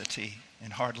nobility in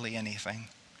hardly anything.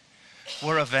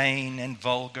 We're a vain and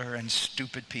vulgar and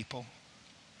stupid people.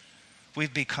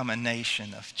 We've become a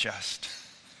nation of just...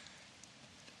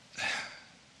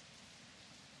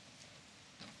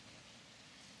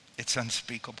 It's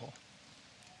unspeakable.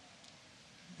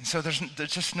 And so there's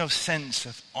just no sense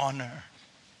of honor.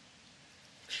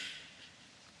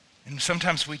 And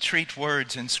sometimes we treat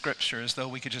words in Scripture as though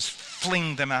we could just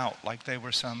fling them out like they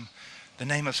were the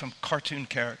name of some cartoon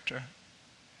character.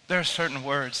 There are certain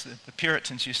words that the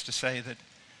Puritans used to say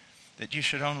that you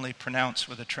should only pronounce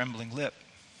with a trembling lip.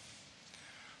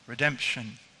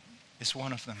 Redemption is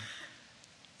one of them.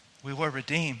 We were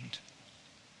redeemed.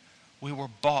 We were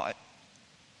bought.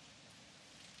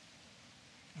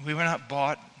 We were not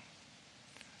bought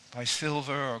by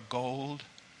silver or gold.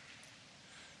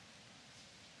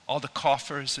 All the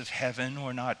coffers of heaven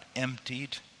were not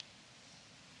emptied.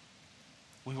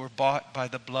 We were bought by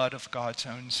the blood of God's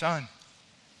own Son.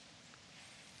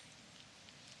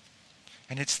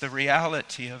 And it's the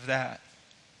reality of that.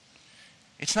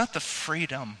 It's not the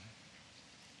freedom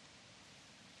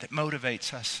that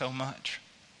motivates us so much.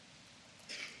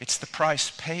 It's the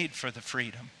price paid for the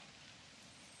freedom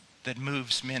that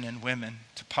moves men and women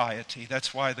to piety.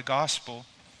 That's why the gospel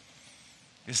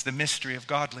is the mystery of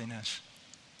godliness.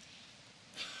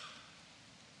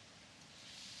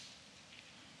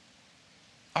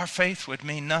 Our faith would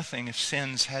mean nothing if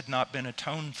sins had not been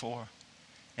atoned for.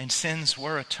 And sins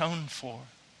were atoned for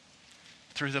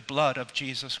through the blood of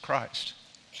Jesus Christ.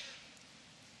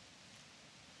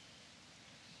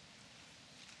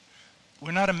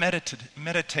 We're not a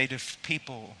meditative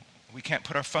people. We can't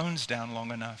put our phones down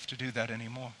long enough to do that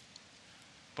anymore.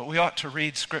 But we ought to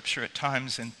read Scripture at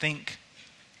times and think,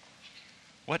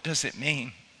 what does it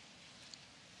mean?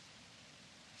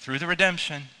 Through the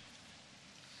redemption.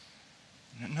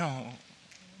 No.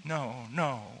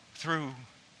 Through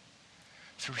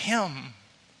Him.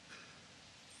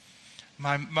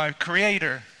 My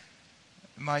Creator,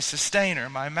 my Sustainer,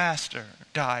 my Master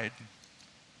died.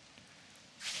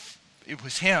 It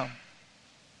was Him.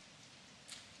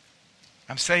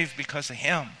 I'm saved because of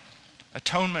Him.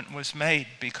 Atonement was made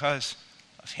because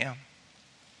of Him.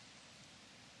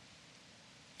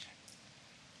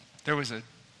 There was a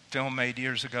film made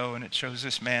years ago, and it shows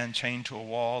this man chained to a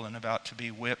wall and about to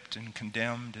be whipped and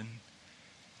condemned. And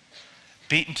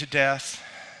beaten to death.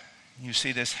 You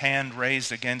see this hand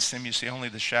raised against him. You see only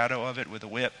the shadow of it with a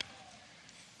whip.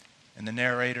 And the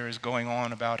narrator is going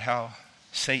on about how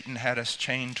Satan had us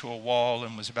chained to a wall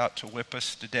and was about to whip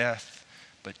us to death.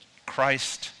 But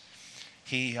Christ,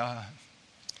 he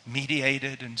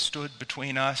mediated and stood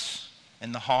between us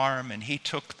and the harm, and he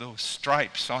took those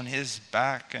stripes on his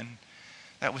back, and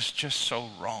that was just so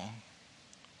wrong.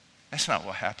 That's not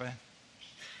what happened.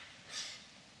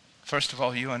 First of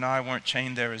all, you and I weren't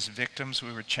chained there as victims.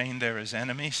 We were chained there as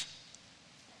enemies.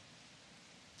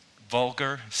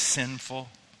 Vulgar, sinful,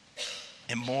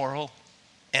 immoral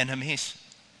enemies.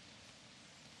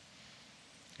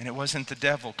 And it wasn't the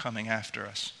devil coming after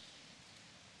us.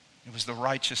 It was the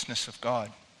righteousness of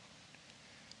God.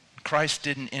 Christ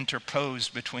didn't interpose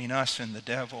between us and the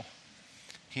devil.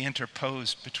 He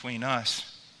interposed between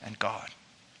us and God.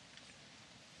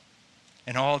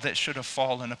 And all that should have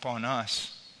fallen upon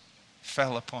us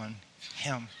fell upon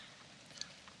him.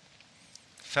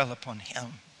 Fell upon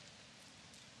him.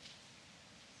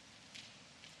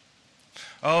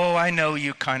 Oh, I know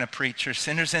you kind of preacher.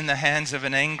 Sinners in the hands of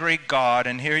an angry God,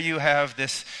 and here you have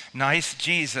this nice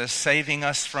Jesus saving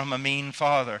us from a mean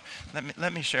father.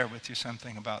 Let me share with you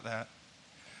something about that.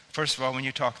 First of all, when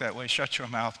you talk that way, shut your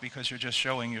mouth, because you're just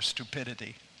showing your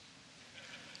stupidity.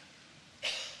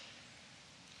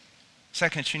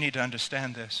 Second, you need to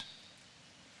understand this.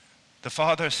 The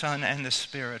Father, Son, and the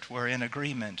Spirit were in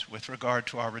agreement with regard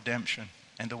to our redemption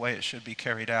and the way it should be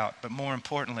carried out. But more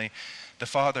importantly, the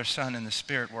Father, Son, and the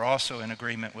Spirit were also in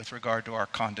agreement with regard to our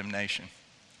condemnation.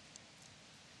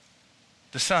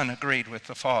 The Son agreed with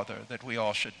the Father that we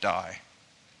all should die.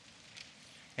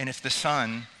 And if the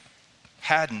Son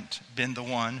hadn't been the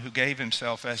one who gave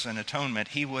himself as an atonement,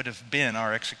 he would have been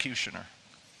our executioner,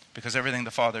 because everything the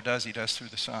Father does, he does through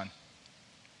the Son.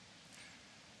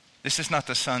 This is not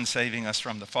the Son saving us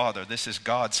from the Father. This is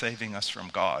God saving us from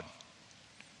God.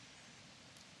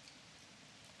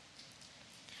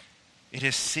 It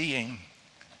is seeing.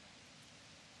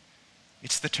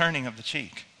 It's the turning of the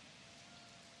cheek.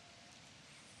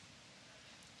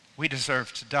 We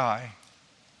deserve to die.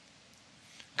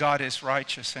 God is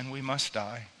righteous and we must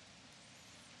die.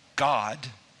 God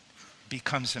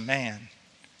becomes a man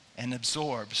and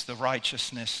absorbs the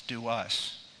righteousness due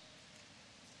us.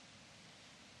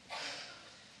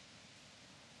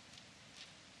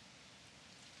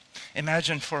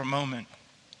 Imagine for a moment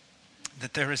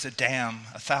that there is a dam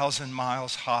 1,000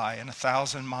 miles high and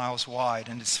 1,000 miles wide,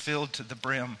 and it's filled to the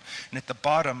brim. And at the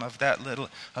bottom of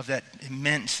that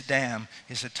immense dam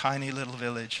is a tiny little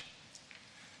village.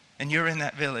 And you're in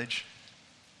that village.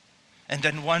 And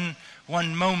then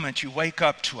one moment you wake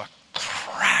up to a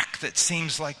crack that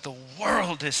seems like the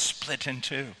world is split in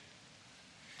two.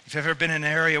 If you've ever been in an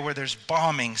area where there's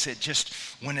bombings,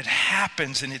 when it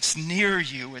happens and it's near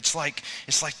you, it's like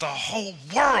the whole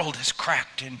world is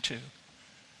cracked in two.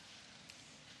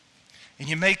 And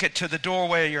you make it to the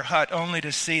doorway of your hut only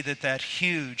to see that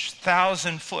huge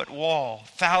 1,000-foot wall,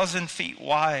 1,000 feet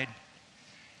wide,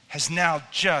 has now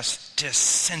just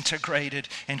disintegrated,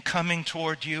 and coming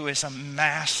toward you is a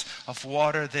mass of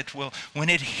water that will, when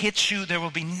it hits you, there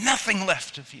will be nothing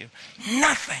left of you.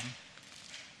 Nothing.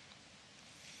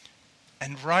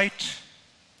 And right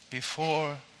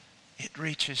before it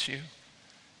reaches you,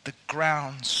 the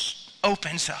ground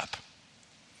opens up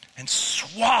and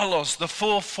swallows the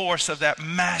full force of that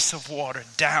mass of water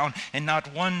down, and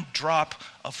not one drop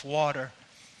of water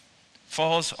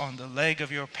falls on the leg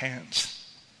of your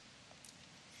pants.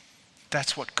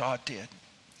 That's what God did.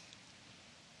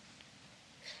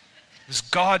 It was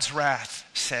God's wrath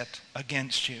set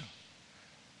against you,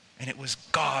 and it was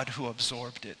God who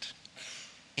absorbed it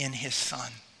in his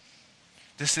Son.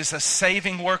 This is a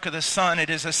saving work of the Son. It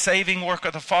is a saving work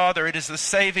of the Father. It is the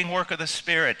saving work of the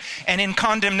Spirit. And in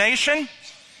condemnation,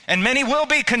 and many will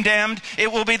be condemned,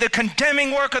 it will be the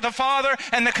condemning work of the Father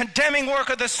and the condemning work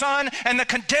of the Son and the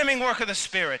condemning work of the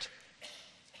Spirit.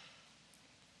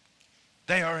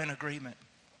 They are in agreement.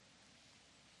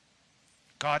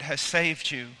 God has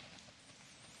saved you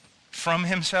from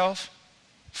himself,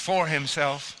 for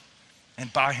himself,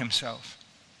 and by himself.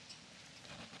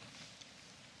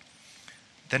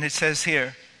 Then it says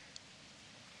here,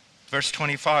 verse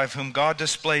 25, whom God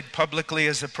displayed publicly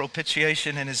as a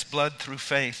propitiation in his blood through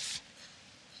faith.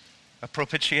 A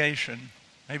propitiation,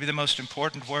 maybe the most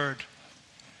important word.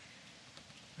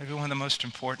 Maybe one of the most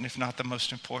important, if not the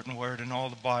most important word in all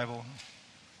the Bible.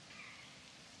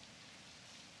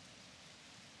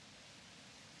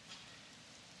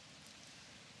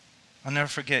 I'll never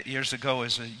forget, years ago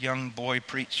as a young boy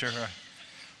preacher, I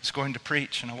was going to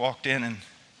preach, and I walked in, and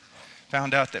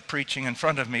found out that preaching in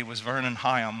front of me was Vernon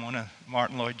Hyam, one of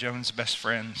Martin Lloyd-Jones' best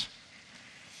friends.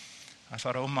 I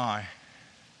thought, oh my.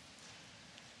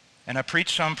 And I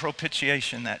preached on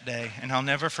propitiation that day, and I'll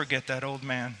never forget that old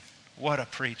man. What a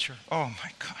preacher. Oh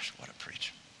my gosh, what a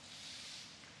preacher.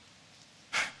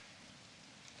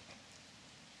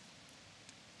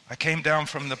 I came down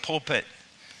from the pulpit,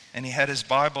 and he had his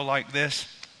Bible like this.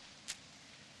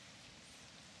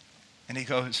 And he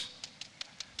goes,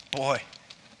 boy,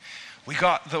 we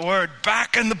got the word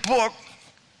back in the book.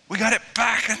 We got it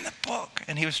back in the book.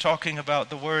 And he was talking about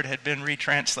the word had been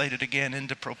retranslated again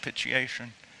into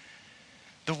propitiation.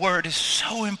 The word is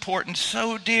so important,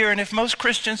 so dear, and if most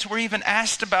Christians were even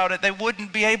asked about it, they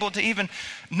wouldn't be able to even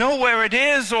know where it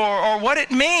is or what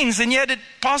it means, and yet it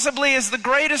possibly is the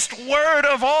greatest word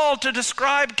of all to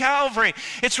describe Calvary.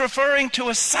 It's referring to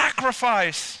a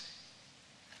sacrifice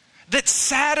that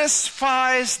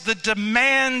satisfies the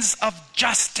demands of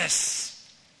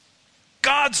justice,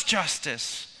 God's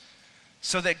justice,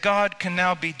 so that God can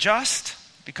now be just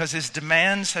because his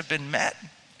demands have been met,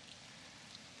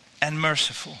 and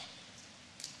merciful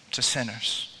to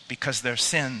sinners because their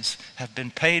sins have been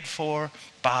paid for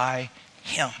by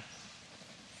him.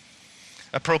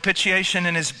 A propitiation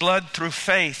in his blood through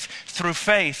faith, through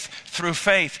faith, through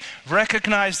faith.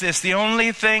 Recognize this, the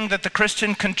only thing that the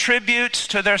Christian contributes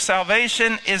to their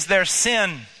salvation is their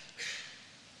sin.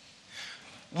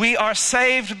 We are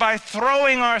saved by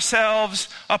throwing ourselves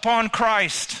upon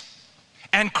Christ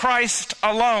and Christ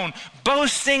alone,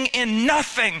 boasting in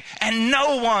nothing and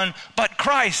no one but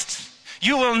Christ.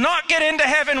 You will not get into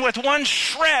heaven with one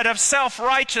shred of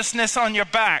self-righteousness on your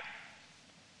back.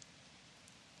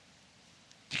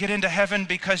 You get into heaven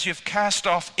because you've cast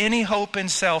off any hope in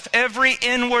self. Every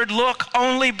inward look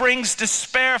only brings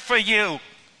despair for you.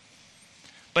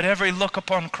 But every look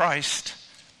upon Christ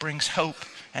brings hope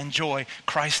and joy.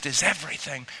 Christ is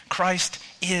everything. Christ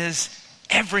is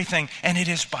everything, and it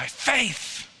is by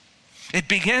faith. It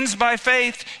begins by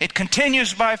faith, it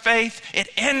continues by faith, it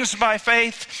ends by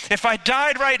faith. If I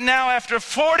died right now after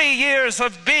 40 years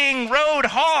of being rode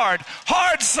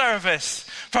hard service,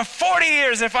 for 40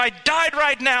 years, if I died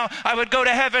right now, I would go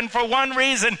to heaven for one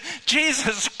reason.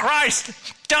 Jesus Christ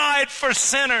died for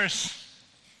sinners.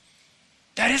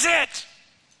 That is it.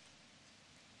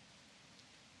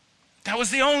 That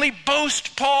was the only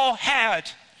boast Paul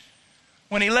had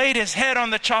when he laid his head on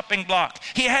the chopping block.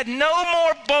 He had no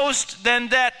more boast than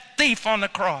that thief on the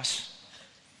cross.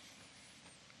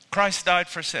 Christ died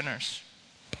for sinners.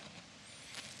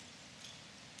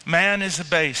 Man is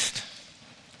abased,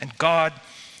 and God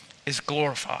is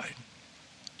glorified.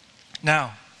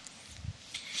 Now,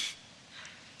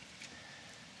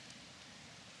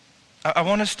 I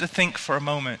want us to think for a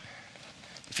moment.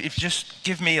 If you just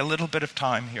give me a little bit of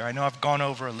time here. I know I've gone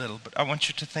over a little, but I want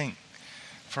you to think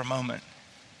for a moment.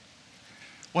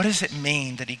 What does it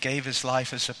mean that he gave his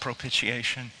life as a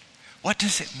propitiation? What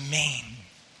does it mean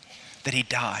that he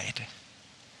died?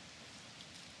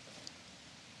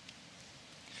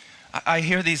 I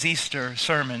hear these Easter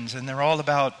sermons, and they're all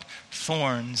about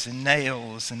thorns and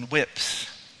nails and whips.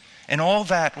 And all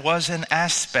that was an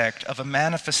aspect of a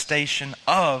manifestation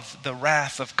of the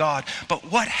wrath of God. But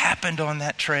what happened on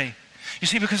that tree? You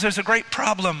see, because there's a great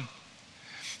problem.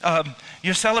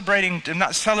 You're celebrating,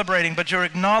 not celebrating, but you're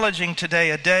acknowledging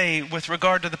today a day with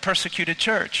regard to the persecuted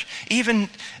church. Even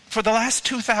for the last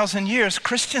 2,000 years,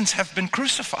 Christians have been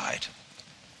crucified.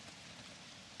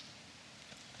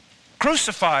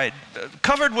 Crucified,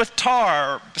 covered with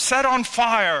tar, set on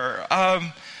fire,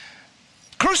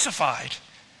 crucified.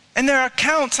 And there are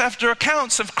accounts after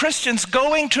accounts of Christians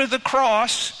going to the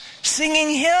cross,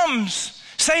 singing hymns,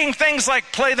 saying things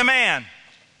like, "Play the man.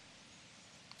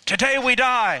 Today we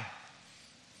die."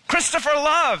 Christopher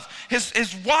Love,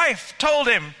 his wife told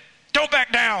him, "Don't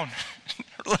back down."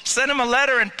 Sent him a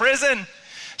letter in prison,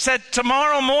 said,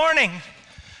 "Tomorrow morning,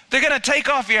 they're going to take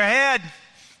off your head."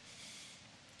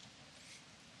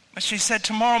 But she said,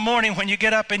 "Tomorrow morning when you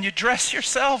get up and you dress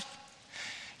yourself,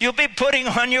 you'll be putting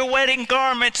on your wedding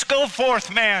garments. Go forth,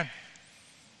 man.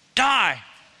 Die."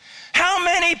 How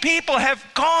many people have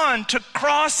gone to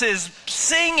crosses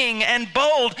singing and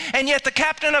bold, and yet the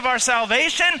captain of our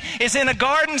salvation is in a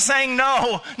garden saying,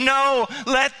 "No, no,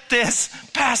 let this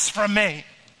pass from me."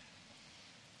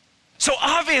 So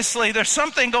obviously there's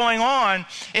something going on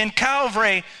in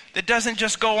Calvary that doesn't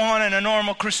just go on in a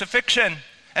normal crucifixion.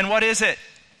 And what is it?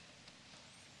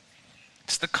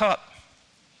 It's the cup.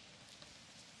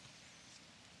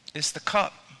 It's the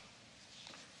cup.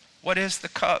 What is the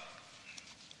cup?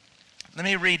 Let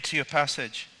me read to you a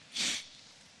passage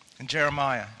in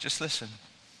Jeremiah. Just listen.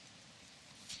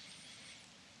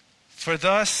 For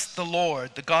thus the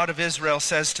Lord, the God of Israel,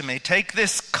 says to me, take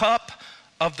this cup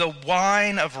of the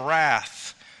wine of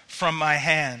wrath from my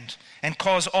hand, and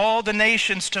cause all the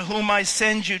nations to whom I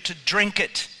send you to drink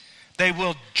it. They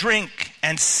will drink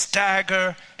and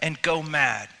stagger and go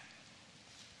mad.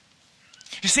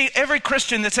 You see, every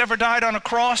Christian that's ever died on a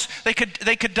cross, they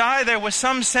could die there with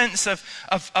some sense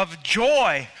of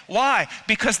joy. Why?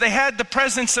 Because they had the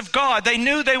presence of God. They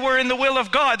knew they were in the will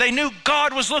of God. They knew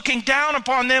God was looking down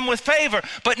upon them with favor.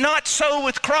 But not so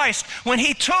with Christ. When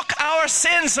he took our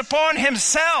sins upon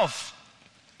himself,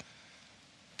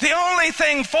 the only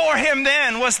thing for him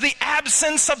then was the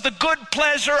absence of the good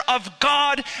pleasure of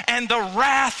God and the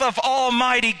wrath of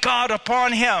Almighty God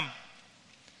upon him.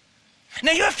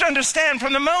 Now you have to understand,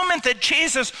 from the moment that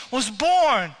Jesus was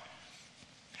born,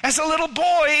 as a little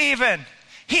boy even,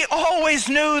 he always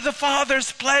knew the Father's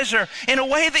pleasure in a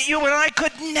way that you and I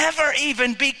could never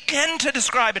even begin to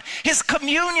describe it. His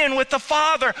communion with the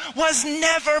Father was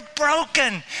never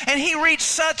broken. And he reached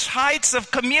such heights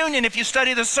of communion, if you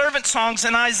study the servant songs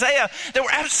in Isaiah, that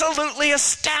were absolutely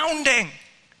astounding.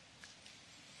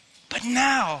 But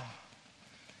now,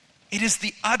 it is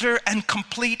the utter and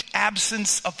complete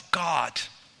absence of God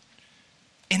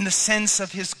in the sense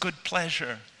of his good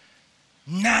pleasure.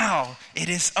 Now it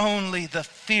is only the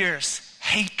fierce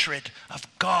hatred of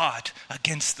God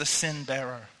against the sin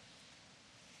bearer.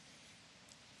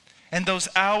 And those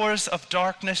hours of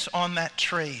darkness on that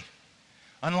tree,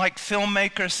 unlike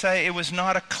filmmakers say, it was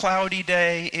not a cloudy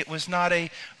day, it was not a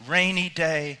rainy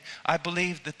day. I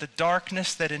believe that the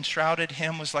darkness that enshrouded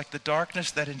him was like the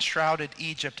darkness that enshrouded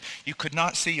Egypt. You could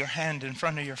not see your hand in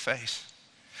front of your face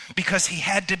because he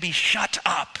had to be shut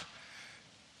up,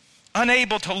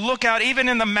 unable to look out even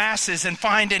in the masses and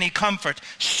find any comfort.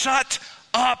 Shut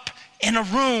up in a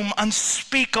room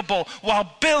unspeakable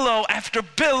while billow after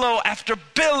billow after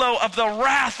billow of the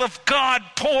wrath of God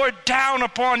poured down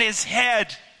upon his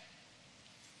head,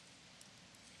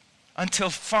 until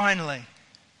finally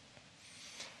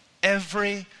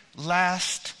every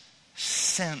last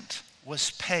cent was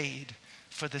paid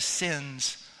for the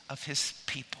sins of his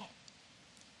people.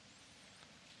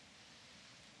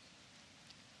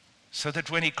 So that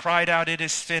when he cried out, "It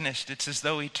is finished," it's as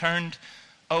though he turned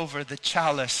over the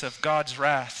chalice of God's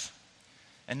wrath,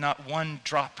 and not one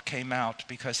drop came out,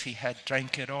 because he had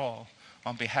drank it all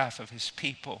on behalf of his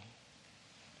people.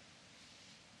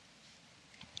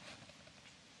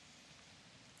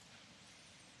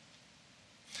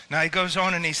 Now he goes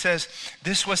on and he says,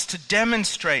 this was to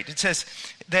demonstrate. It says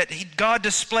that God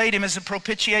displayed him as a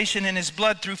propitiation in his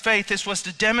blood through faith. This was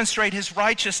to demonstrate his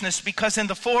righteousness, because in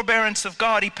the forbearance of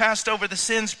God, he passed over the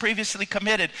sins previously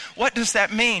committed. What does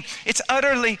that mean? It's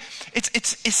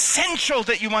essential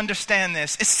that you understand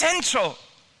this. Essential.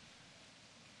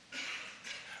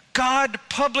 God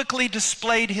publicly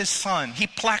displayed his son. He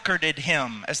placarded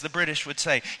him, as the British would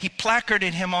say. He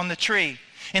placarded him on the tree.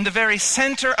 In the very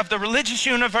center of the religious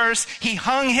universe, he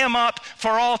hung him up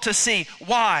for all to see.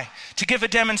 Why? To give a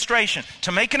demonstration.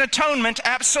 To make an atonement,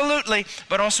 absolutely,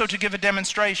 but also to give a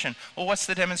demonstration. Well, what's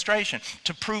the demonstration?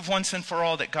 To prove once and for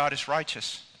all that God is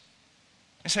righteous.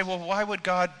 You say, well, why would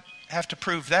God have to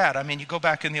prove that? I mean, you go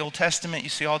back in the Old Testament, you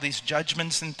see all these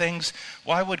judgments and things.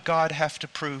 Why would God have to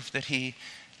prove that he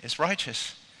is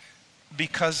righteous?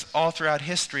 Because all throughout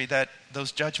history, that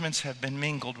those judgments have been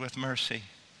mingled with mercy.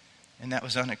 And that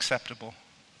was unacceptable.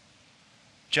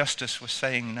 Justice was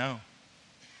saying no.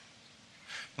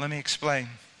 Let me explain.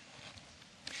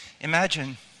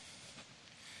 Imagine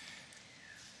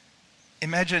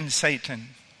Satan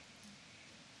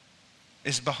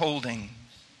is beholding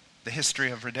the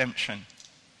history of redemption.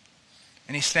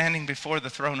 And he's standing before the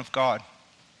throne of God.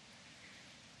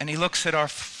 And he looks at our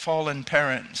fallen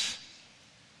parents.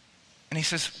 And he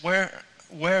says,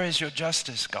 where is your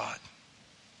justice, God?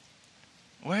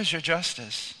 Where's your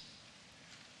justice?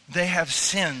 They have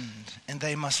sinned and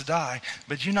they must die.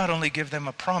 But you not only give them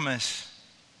a promise,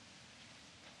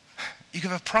 you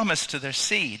give a promise to their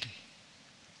seed.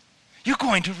 You're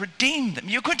going to redeem them.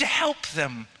 You're going to help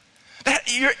them.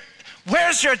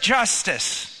 Where's your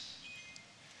justice?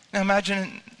 Now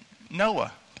imagine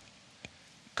Noah.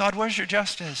 God, where's your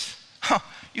justice?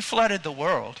 You flooded the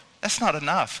world. That's not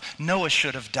enough. Noah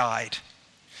should have died.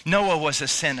 Noah was a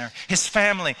sinner. His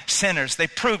family, sinners. They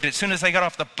proved it as soon as they got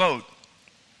off the boat.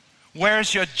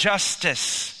 Where's your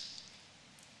justice?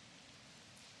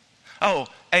 Oh,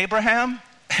 Abraham,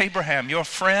 your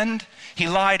friend, he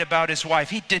lied about his wife.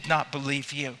 He did not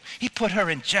believe you. He put her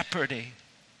in jeopardy.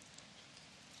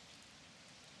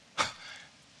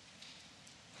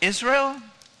 Israel,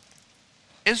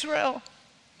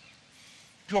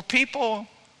 your people,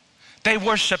 They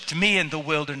worshiped me in the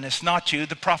wilderness, not you.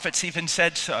 The prophets even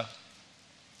said so.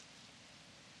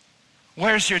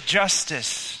 Where's your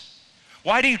justice?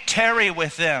 Why do you tarry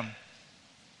with them?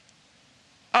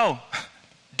 Oh,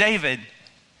 David,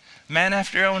 man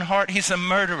after your own heart, he's a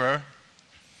murderer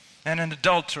and an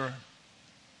adulterer.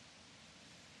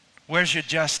 Where's your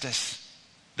justice?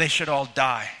 They should all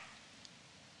die.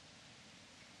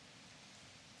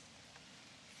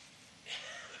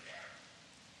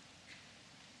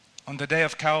 On the day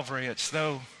of Calvary, it's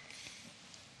though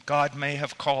God may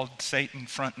have called Satan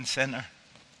front and center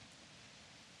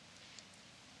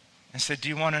and said, do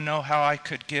you want to know how I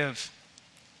could give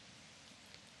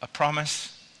a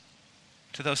promise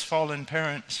to those fallen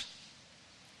parents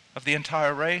of the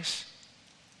entire race?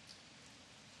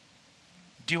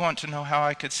 Do you want to know how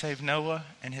I could save Noah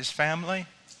and his family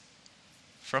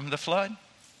from the flood?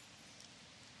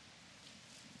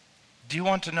 Do you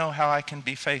want to know how I can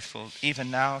be faithful even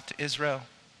now to Israel?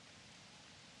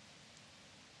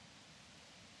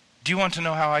 Do you want to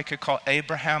know how I could call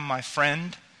Abraham my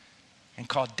friend and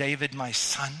call David my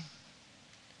son?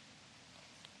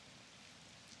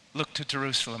 Look to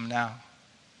Jerusalem now.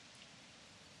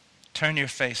 Turn your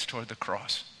face toward the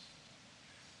cross.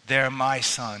 There my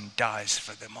son dies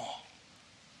for them all.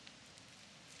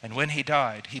 And when he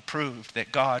died, he proved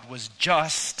that God was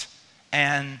just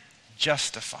and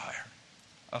justifier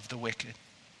of the wicked.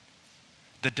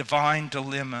 The divine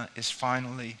dilemma is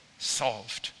finally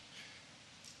solved.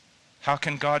 How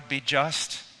can God be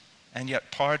just and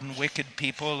yet pardon wicked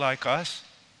people like us?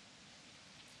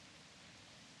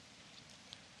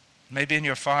 Maybe in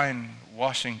your fine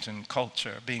Washington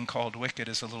culture, being called wicked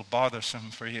is a little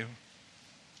bothersome for you.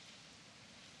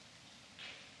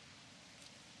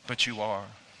 But you are,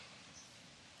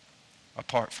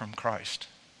 apart from Christ.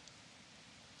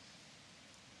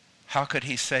 How could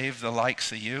he save the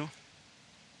likes of you?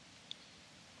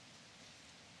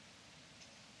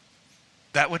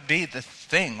 That would be the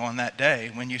thing on that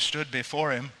day when you stood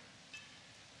before him.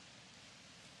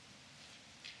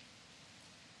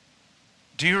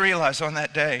 Do you realize on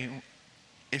that day,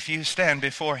 if you stand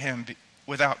before him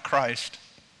without Christ,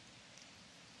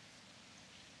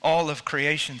 all of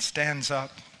creation stands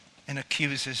up and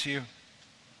accuses you?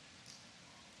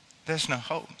 There's no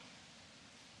hope.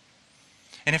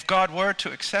 And if God were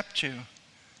to accept you,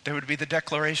 there would be the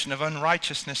declaration of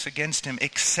unrighteousness against him,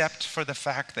 except for the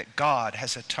fact that God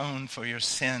has atoned for your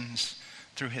sins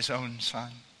through his own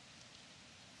Son,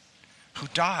 who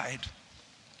died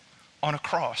on a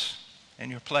cross in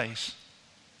your place.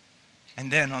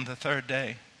 And then on the third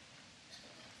day,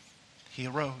 he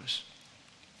arose.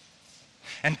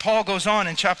 And Paul goes on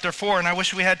in chapter 4, and I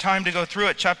wish we had time to go through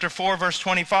it. Chapter 4, verse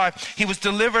 25. He was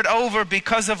delivered over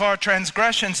because of our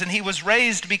transgressions, and he was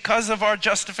raised because of our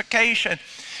justification.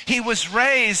 He was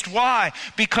raised, why?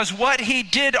 Because what he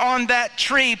did on that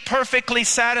tree perfectly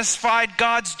satisfied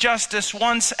God's justice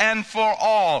once and for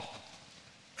all.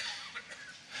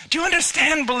 Do you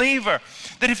understand, believer,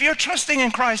 that if you're trusting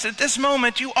in Christ at this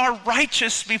moment, you are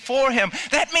righteous before him?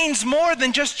 That means more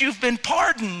than just you've been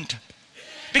pardoned.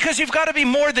 Because you've got to be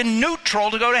more than neutral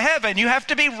to go to heaven. You have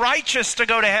to be righteous to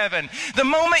go to heaven. The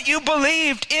moment you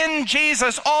believed in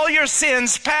Jesus, all your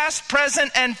sins, past,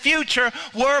 present, and future,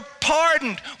 were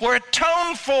pardoned, were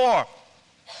atoned for.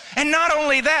 And not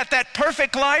only that, that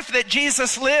perfect life that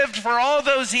Jesus lived for all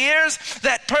those years,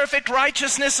 that perfect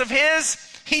righteousness of his,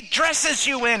 he dresses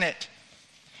you in it.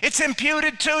 It's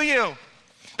imputed to you.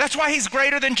 That's why he's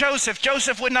greater than Joseph.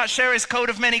 Joseph would not share his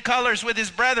coat of many colors with his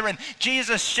brethren.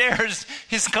 Jesus shares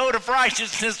his coat of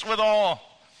righteousness with all.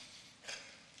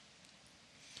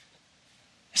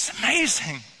 It's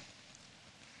amazing.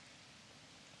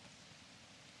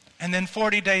 And then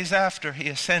 40 days after he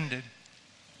ascended,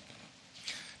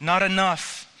 not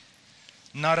enough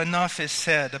is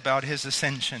said about his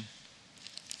ascension.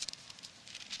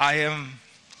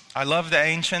 I love the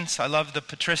ancients. I love the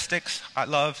patristics. I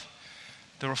love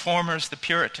the reformers, the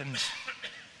Puritans.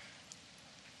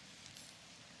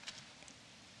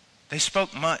 They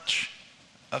spoke much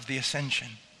of the ascension.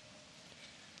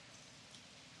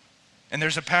 And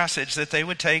there's a passage that they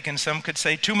would take, and some could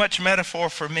say, too much metaphor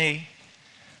for me,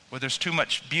 or there's too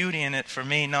much beauty in it for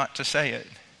me not to say it.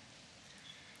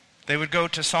 They would go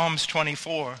to Psalms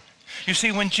 24. You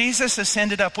see, when Jesus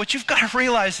ascended up, what you've got to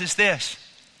realize is this.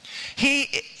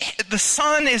 The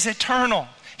Son is eternal.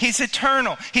 He's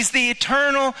eternal. He's the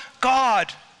eternal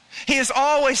God. He has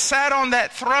always sat on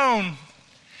that throne.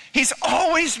 He's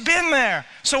always been there.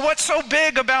 So what's so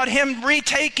big about him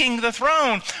retaking the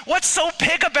throne? What's so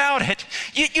big about it?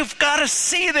 You've got to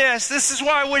see this. This is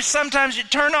why I wish sometimes you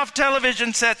turn off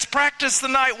television sets, practice the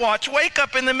night watch, wake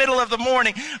up in the middle of the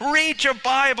morning, read your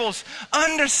Bibles,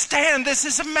 understand this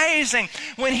is amazing.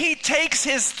 When he takes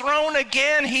his throne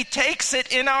again, he takes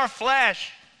it in our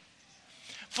flesh.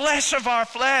 Flesh of our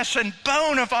flesh and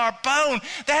bone of our bone.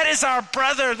 That is our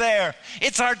brother there.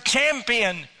 It's our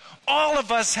champion. All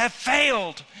of us have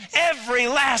failed. Every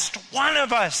last one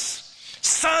of us.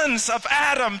 Sons of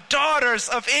Adam, daughters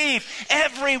of Eve.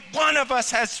 Every one of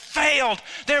us has failed.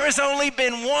 There has only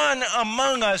been one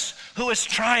among us who has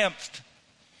triumphed.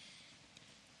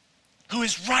 Who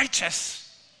is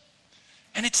righteous.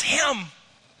 And it's him.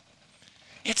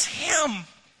 It's him.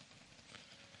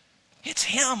 It's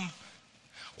him.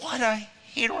 What a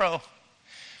hero.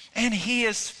 And he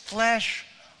is flesh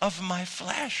of my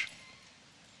flesh.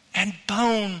 And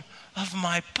bone of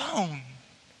my bone,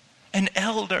 an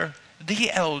elder, the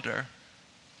elder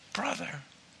brother.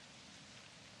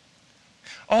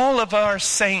 All of our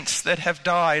saints that have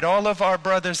died, all of our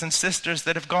brothers and sisters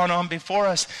that have gone on before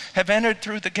us have entered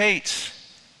through the gates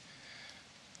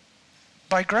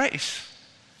by grace.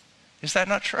 Is that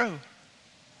not true?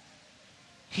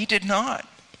 He did not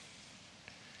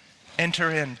enter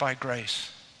in by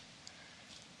grace.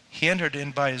 He entered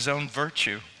in by his own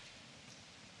virtue.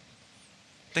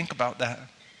 Think about that.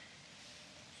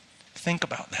 Think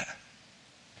about that.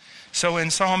 So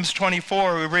in Psalms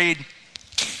 24 we read,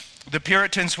 the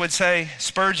Puritans would say,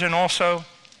 Spurgeon also,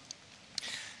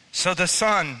 so the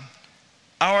Son,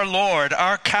 our Lord,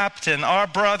 our captain, our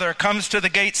brother, comes to the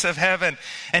gates of heaven,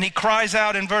 and he cries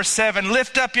out in verse 7,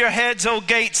 lift up your heads, O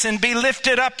gates, and be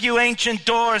lifted up, you ancient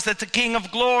doors, that the King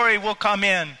of glory will come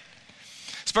in.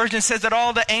 Spurgeon says that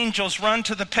all the angels run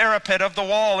to the parapet of the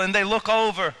wall and they look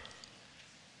over.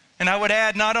 And I would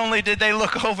add, not only did they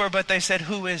look over, but they said,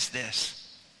 who is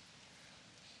this?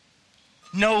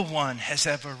 No one has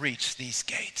ever reached these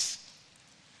gates.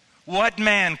 What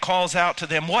man calls out to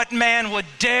them? What man would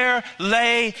dare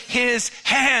lay his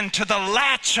hand to the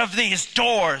latch of these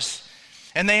doors?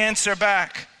 And they answer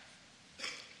back,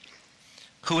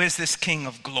 who is this King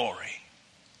of glory?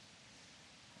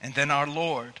 And then our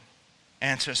Lord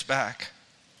answers back,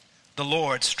 the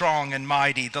Lord strong and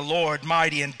mighty, the Lord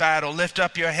mighty in battle. Lift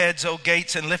up your heads, O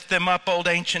gates, and lift them up, old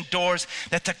ancient doors,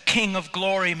 that the King of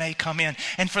glory may come in.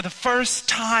 And for the first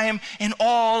time in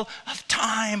all of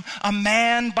time, a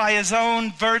man by his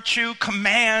own virtue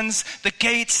commands the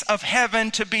gates of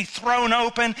heaven to be thrown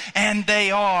open, and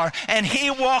they are. And he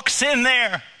walks in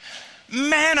there.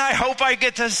 Man, I hope I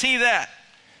get to see that.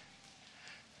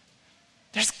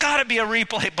 There's got to be a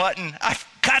replay button. I've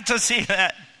got to see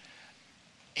that.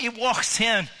 He walks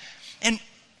in, and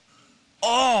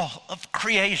all of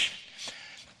creation,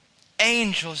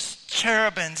 angels,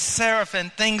 cherubim,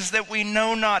 seraphim, things that we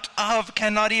know not of,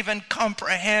 cannot even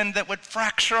comprehend, that would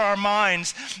fracture our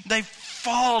minds, they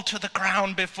fall to the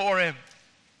ground before him.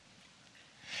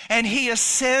 And he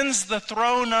ascends the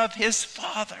throne of his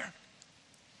Father.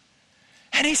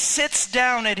 And he sits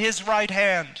down at his right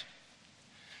hand.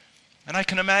 And I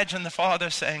can imagine the Father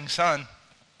saying, Son,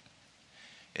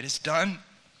 it is done.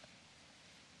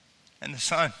 And the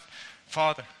Son,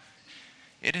 Father,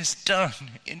 it is done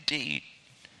indeed.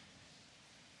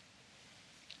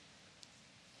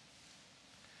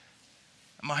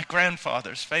 My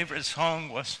grandfather's favorite song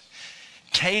was,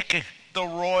 take the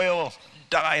royal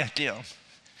diadem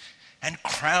and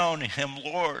crown him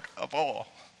Lord of all.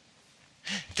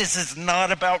 This is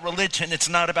not about religion. It's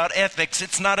not about ethics.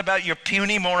 It's not about your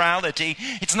puny morality.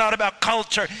 It's not about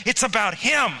culture. It's about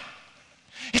him.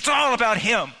 It's all about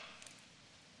him.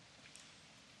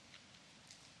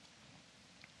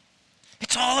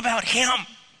 It's all about him.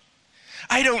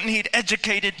 I don't need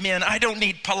educated men. I don't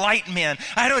need polite men.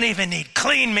 I don't even need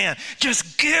clean men.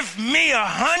 Just give me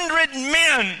 100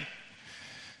 men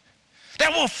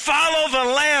that will follow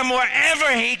the Lamb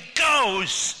wherever he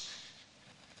goes.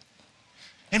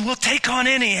 And we'll take on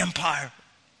any empire.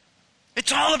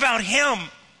 It's all about him.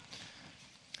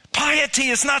 Piety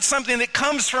is not something that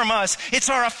comes from us. It's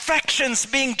our affections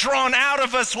being drawn out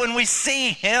of us when we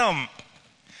see him.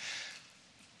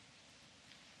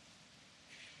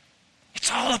 It's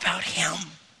all about him.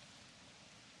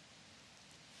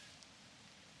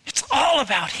 It's all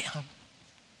about him.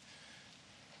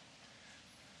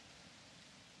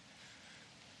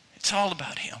 It's all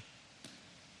about him.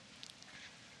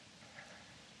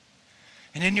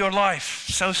 And in your life,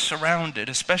 so surrounded,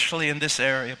 especially in this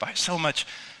area, by so much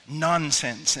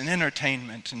nonsense and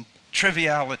entertainment and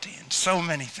triviality and so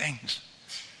many things,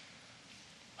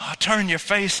 Oh, turn your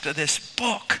face to this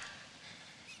book.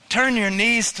 Turn your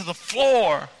knees to the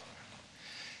floor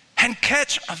and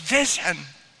catch a vision.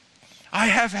 I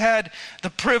have had the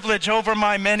privilege over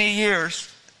my many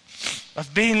years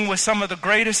of being with some of the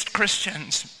greatest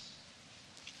Christians,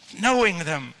 knowing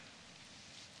them,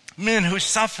 men who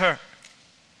suffer.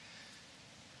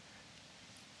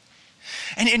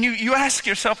 And you ask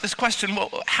yourself this question,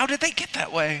 well, how did they get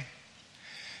that way?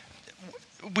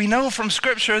 We know from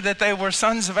Scripture that they were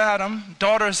sons of Adam,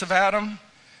 daughters of Adam.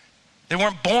 They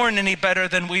weren't born any better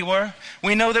than we were.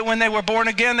 We know that when they were born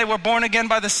again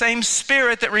by the same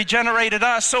Spirit that regenerated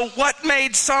us. So what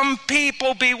made some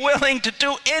people be willing to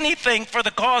do anything for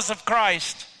the cause of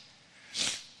Christ?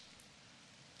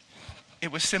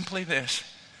 It was simply this.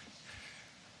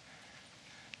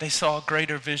 They saw a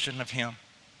greater vision of Him.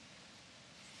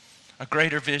 A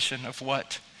greater vision of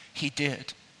what He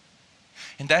did.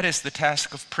 And that is the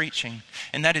task of preaching.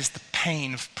 And that is the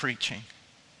pain of preaching.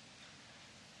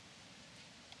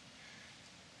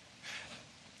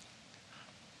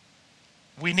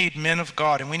 We need men of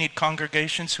God, and we need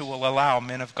congregations who will allow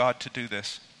men of God to do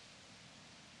this.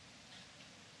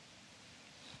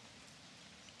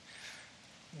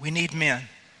 We need men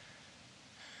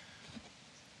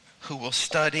who will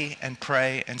study and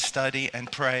pray and study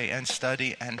and pray and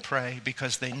study and pray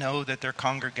because they know that their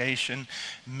congregation,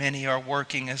 many are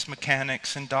working as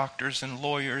mechanics and doctors and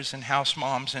lawyers and house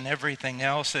moms and everything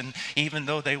else, and even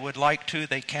though they would like to,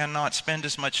 they cannot spend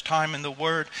as much time in the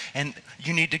Word. And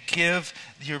you need to give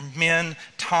your men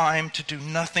time to do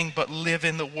nothing but live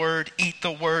in the Word, eat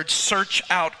the Word, search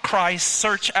out Christ,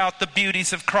 search out the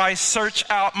beauties of Christ, search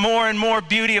out more and more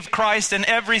beauty of Christ, and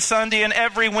every Sunday and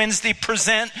every Wednesday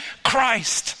present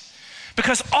Christ.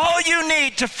 Because all you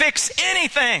need to fix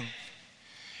anything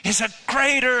is a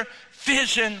greater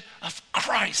vision of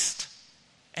Christ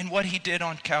and what He did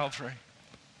on Calvary.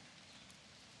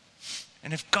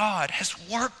 And if God has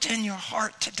worked in your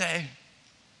heart today,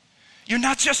 you're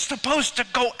not just supposed to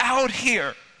go out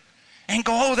here and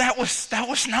go, oh, that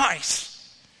was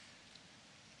nice.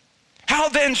 How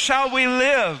then shall we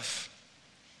live?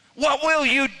 What will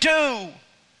you do?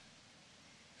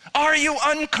 Are you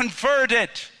unconverted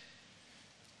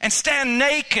and stand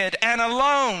naked and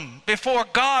alone before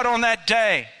God on that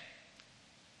day?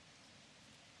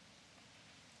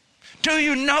 Do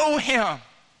you know Him?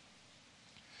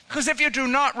 Because if you do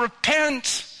not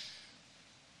repent,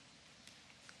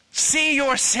 see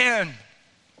your sin,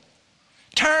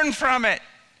 turn from it,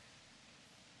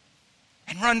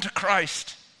 and run to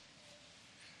Christ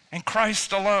and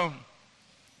Christ alone.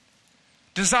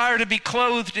 Desire to be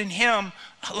clothed in Him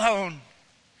alone.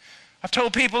 I've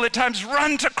told people at times,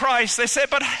 run to Christ. They say,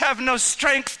 but I have no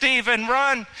strength to even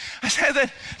run. I say,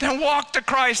 then walk to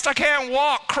Christ. I can't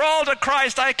walk. Crawl to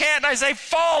Christ. I can't. I say,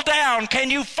 fall down.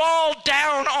 Can you fall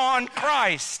down on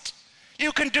Christ?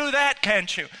 You can do that,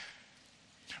 can't you?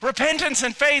 Repentance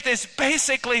and faith is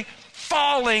basically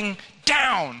falling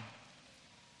down.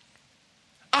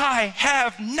 I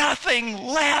have nothing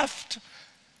left.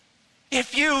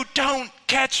 If you don't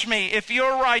catch me, if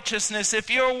your righteousness, if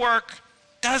your work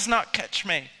does not catch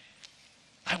me,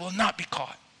 I will not be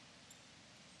caught.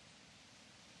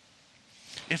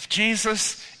 If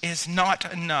Jesus is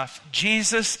not enough,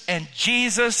 Jesus and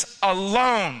Jesus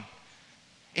alone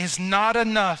is not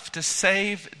enough to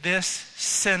save this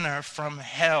sinner from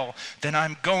hell, then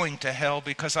I'm going to hell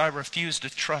because I refuse to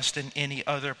trust in any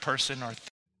other person or thing.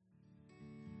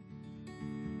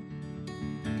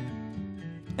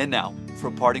 And now, for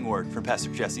a parting word from Pastor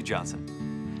Jesse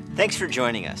Johnson. Thanks for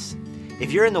joining us.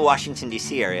 If you're in the Washington,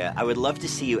 D.C. area, I would love to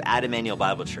see you at Emmanuel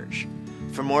Bible Church.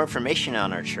 For more information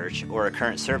on our church or our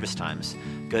current service times,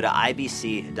 go to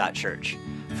ibc.church.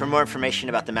 For more information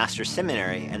about the Master's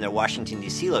Seminary and their Washington,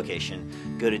 D.C.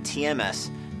 location, go to tms.edu.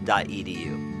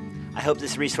 I hope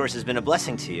this resource has been a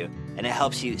blessing to you, and it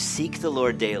helps you seek the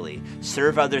Lord daily,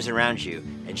 serve others around you,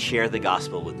 and share the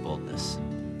gospel with boldness.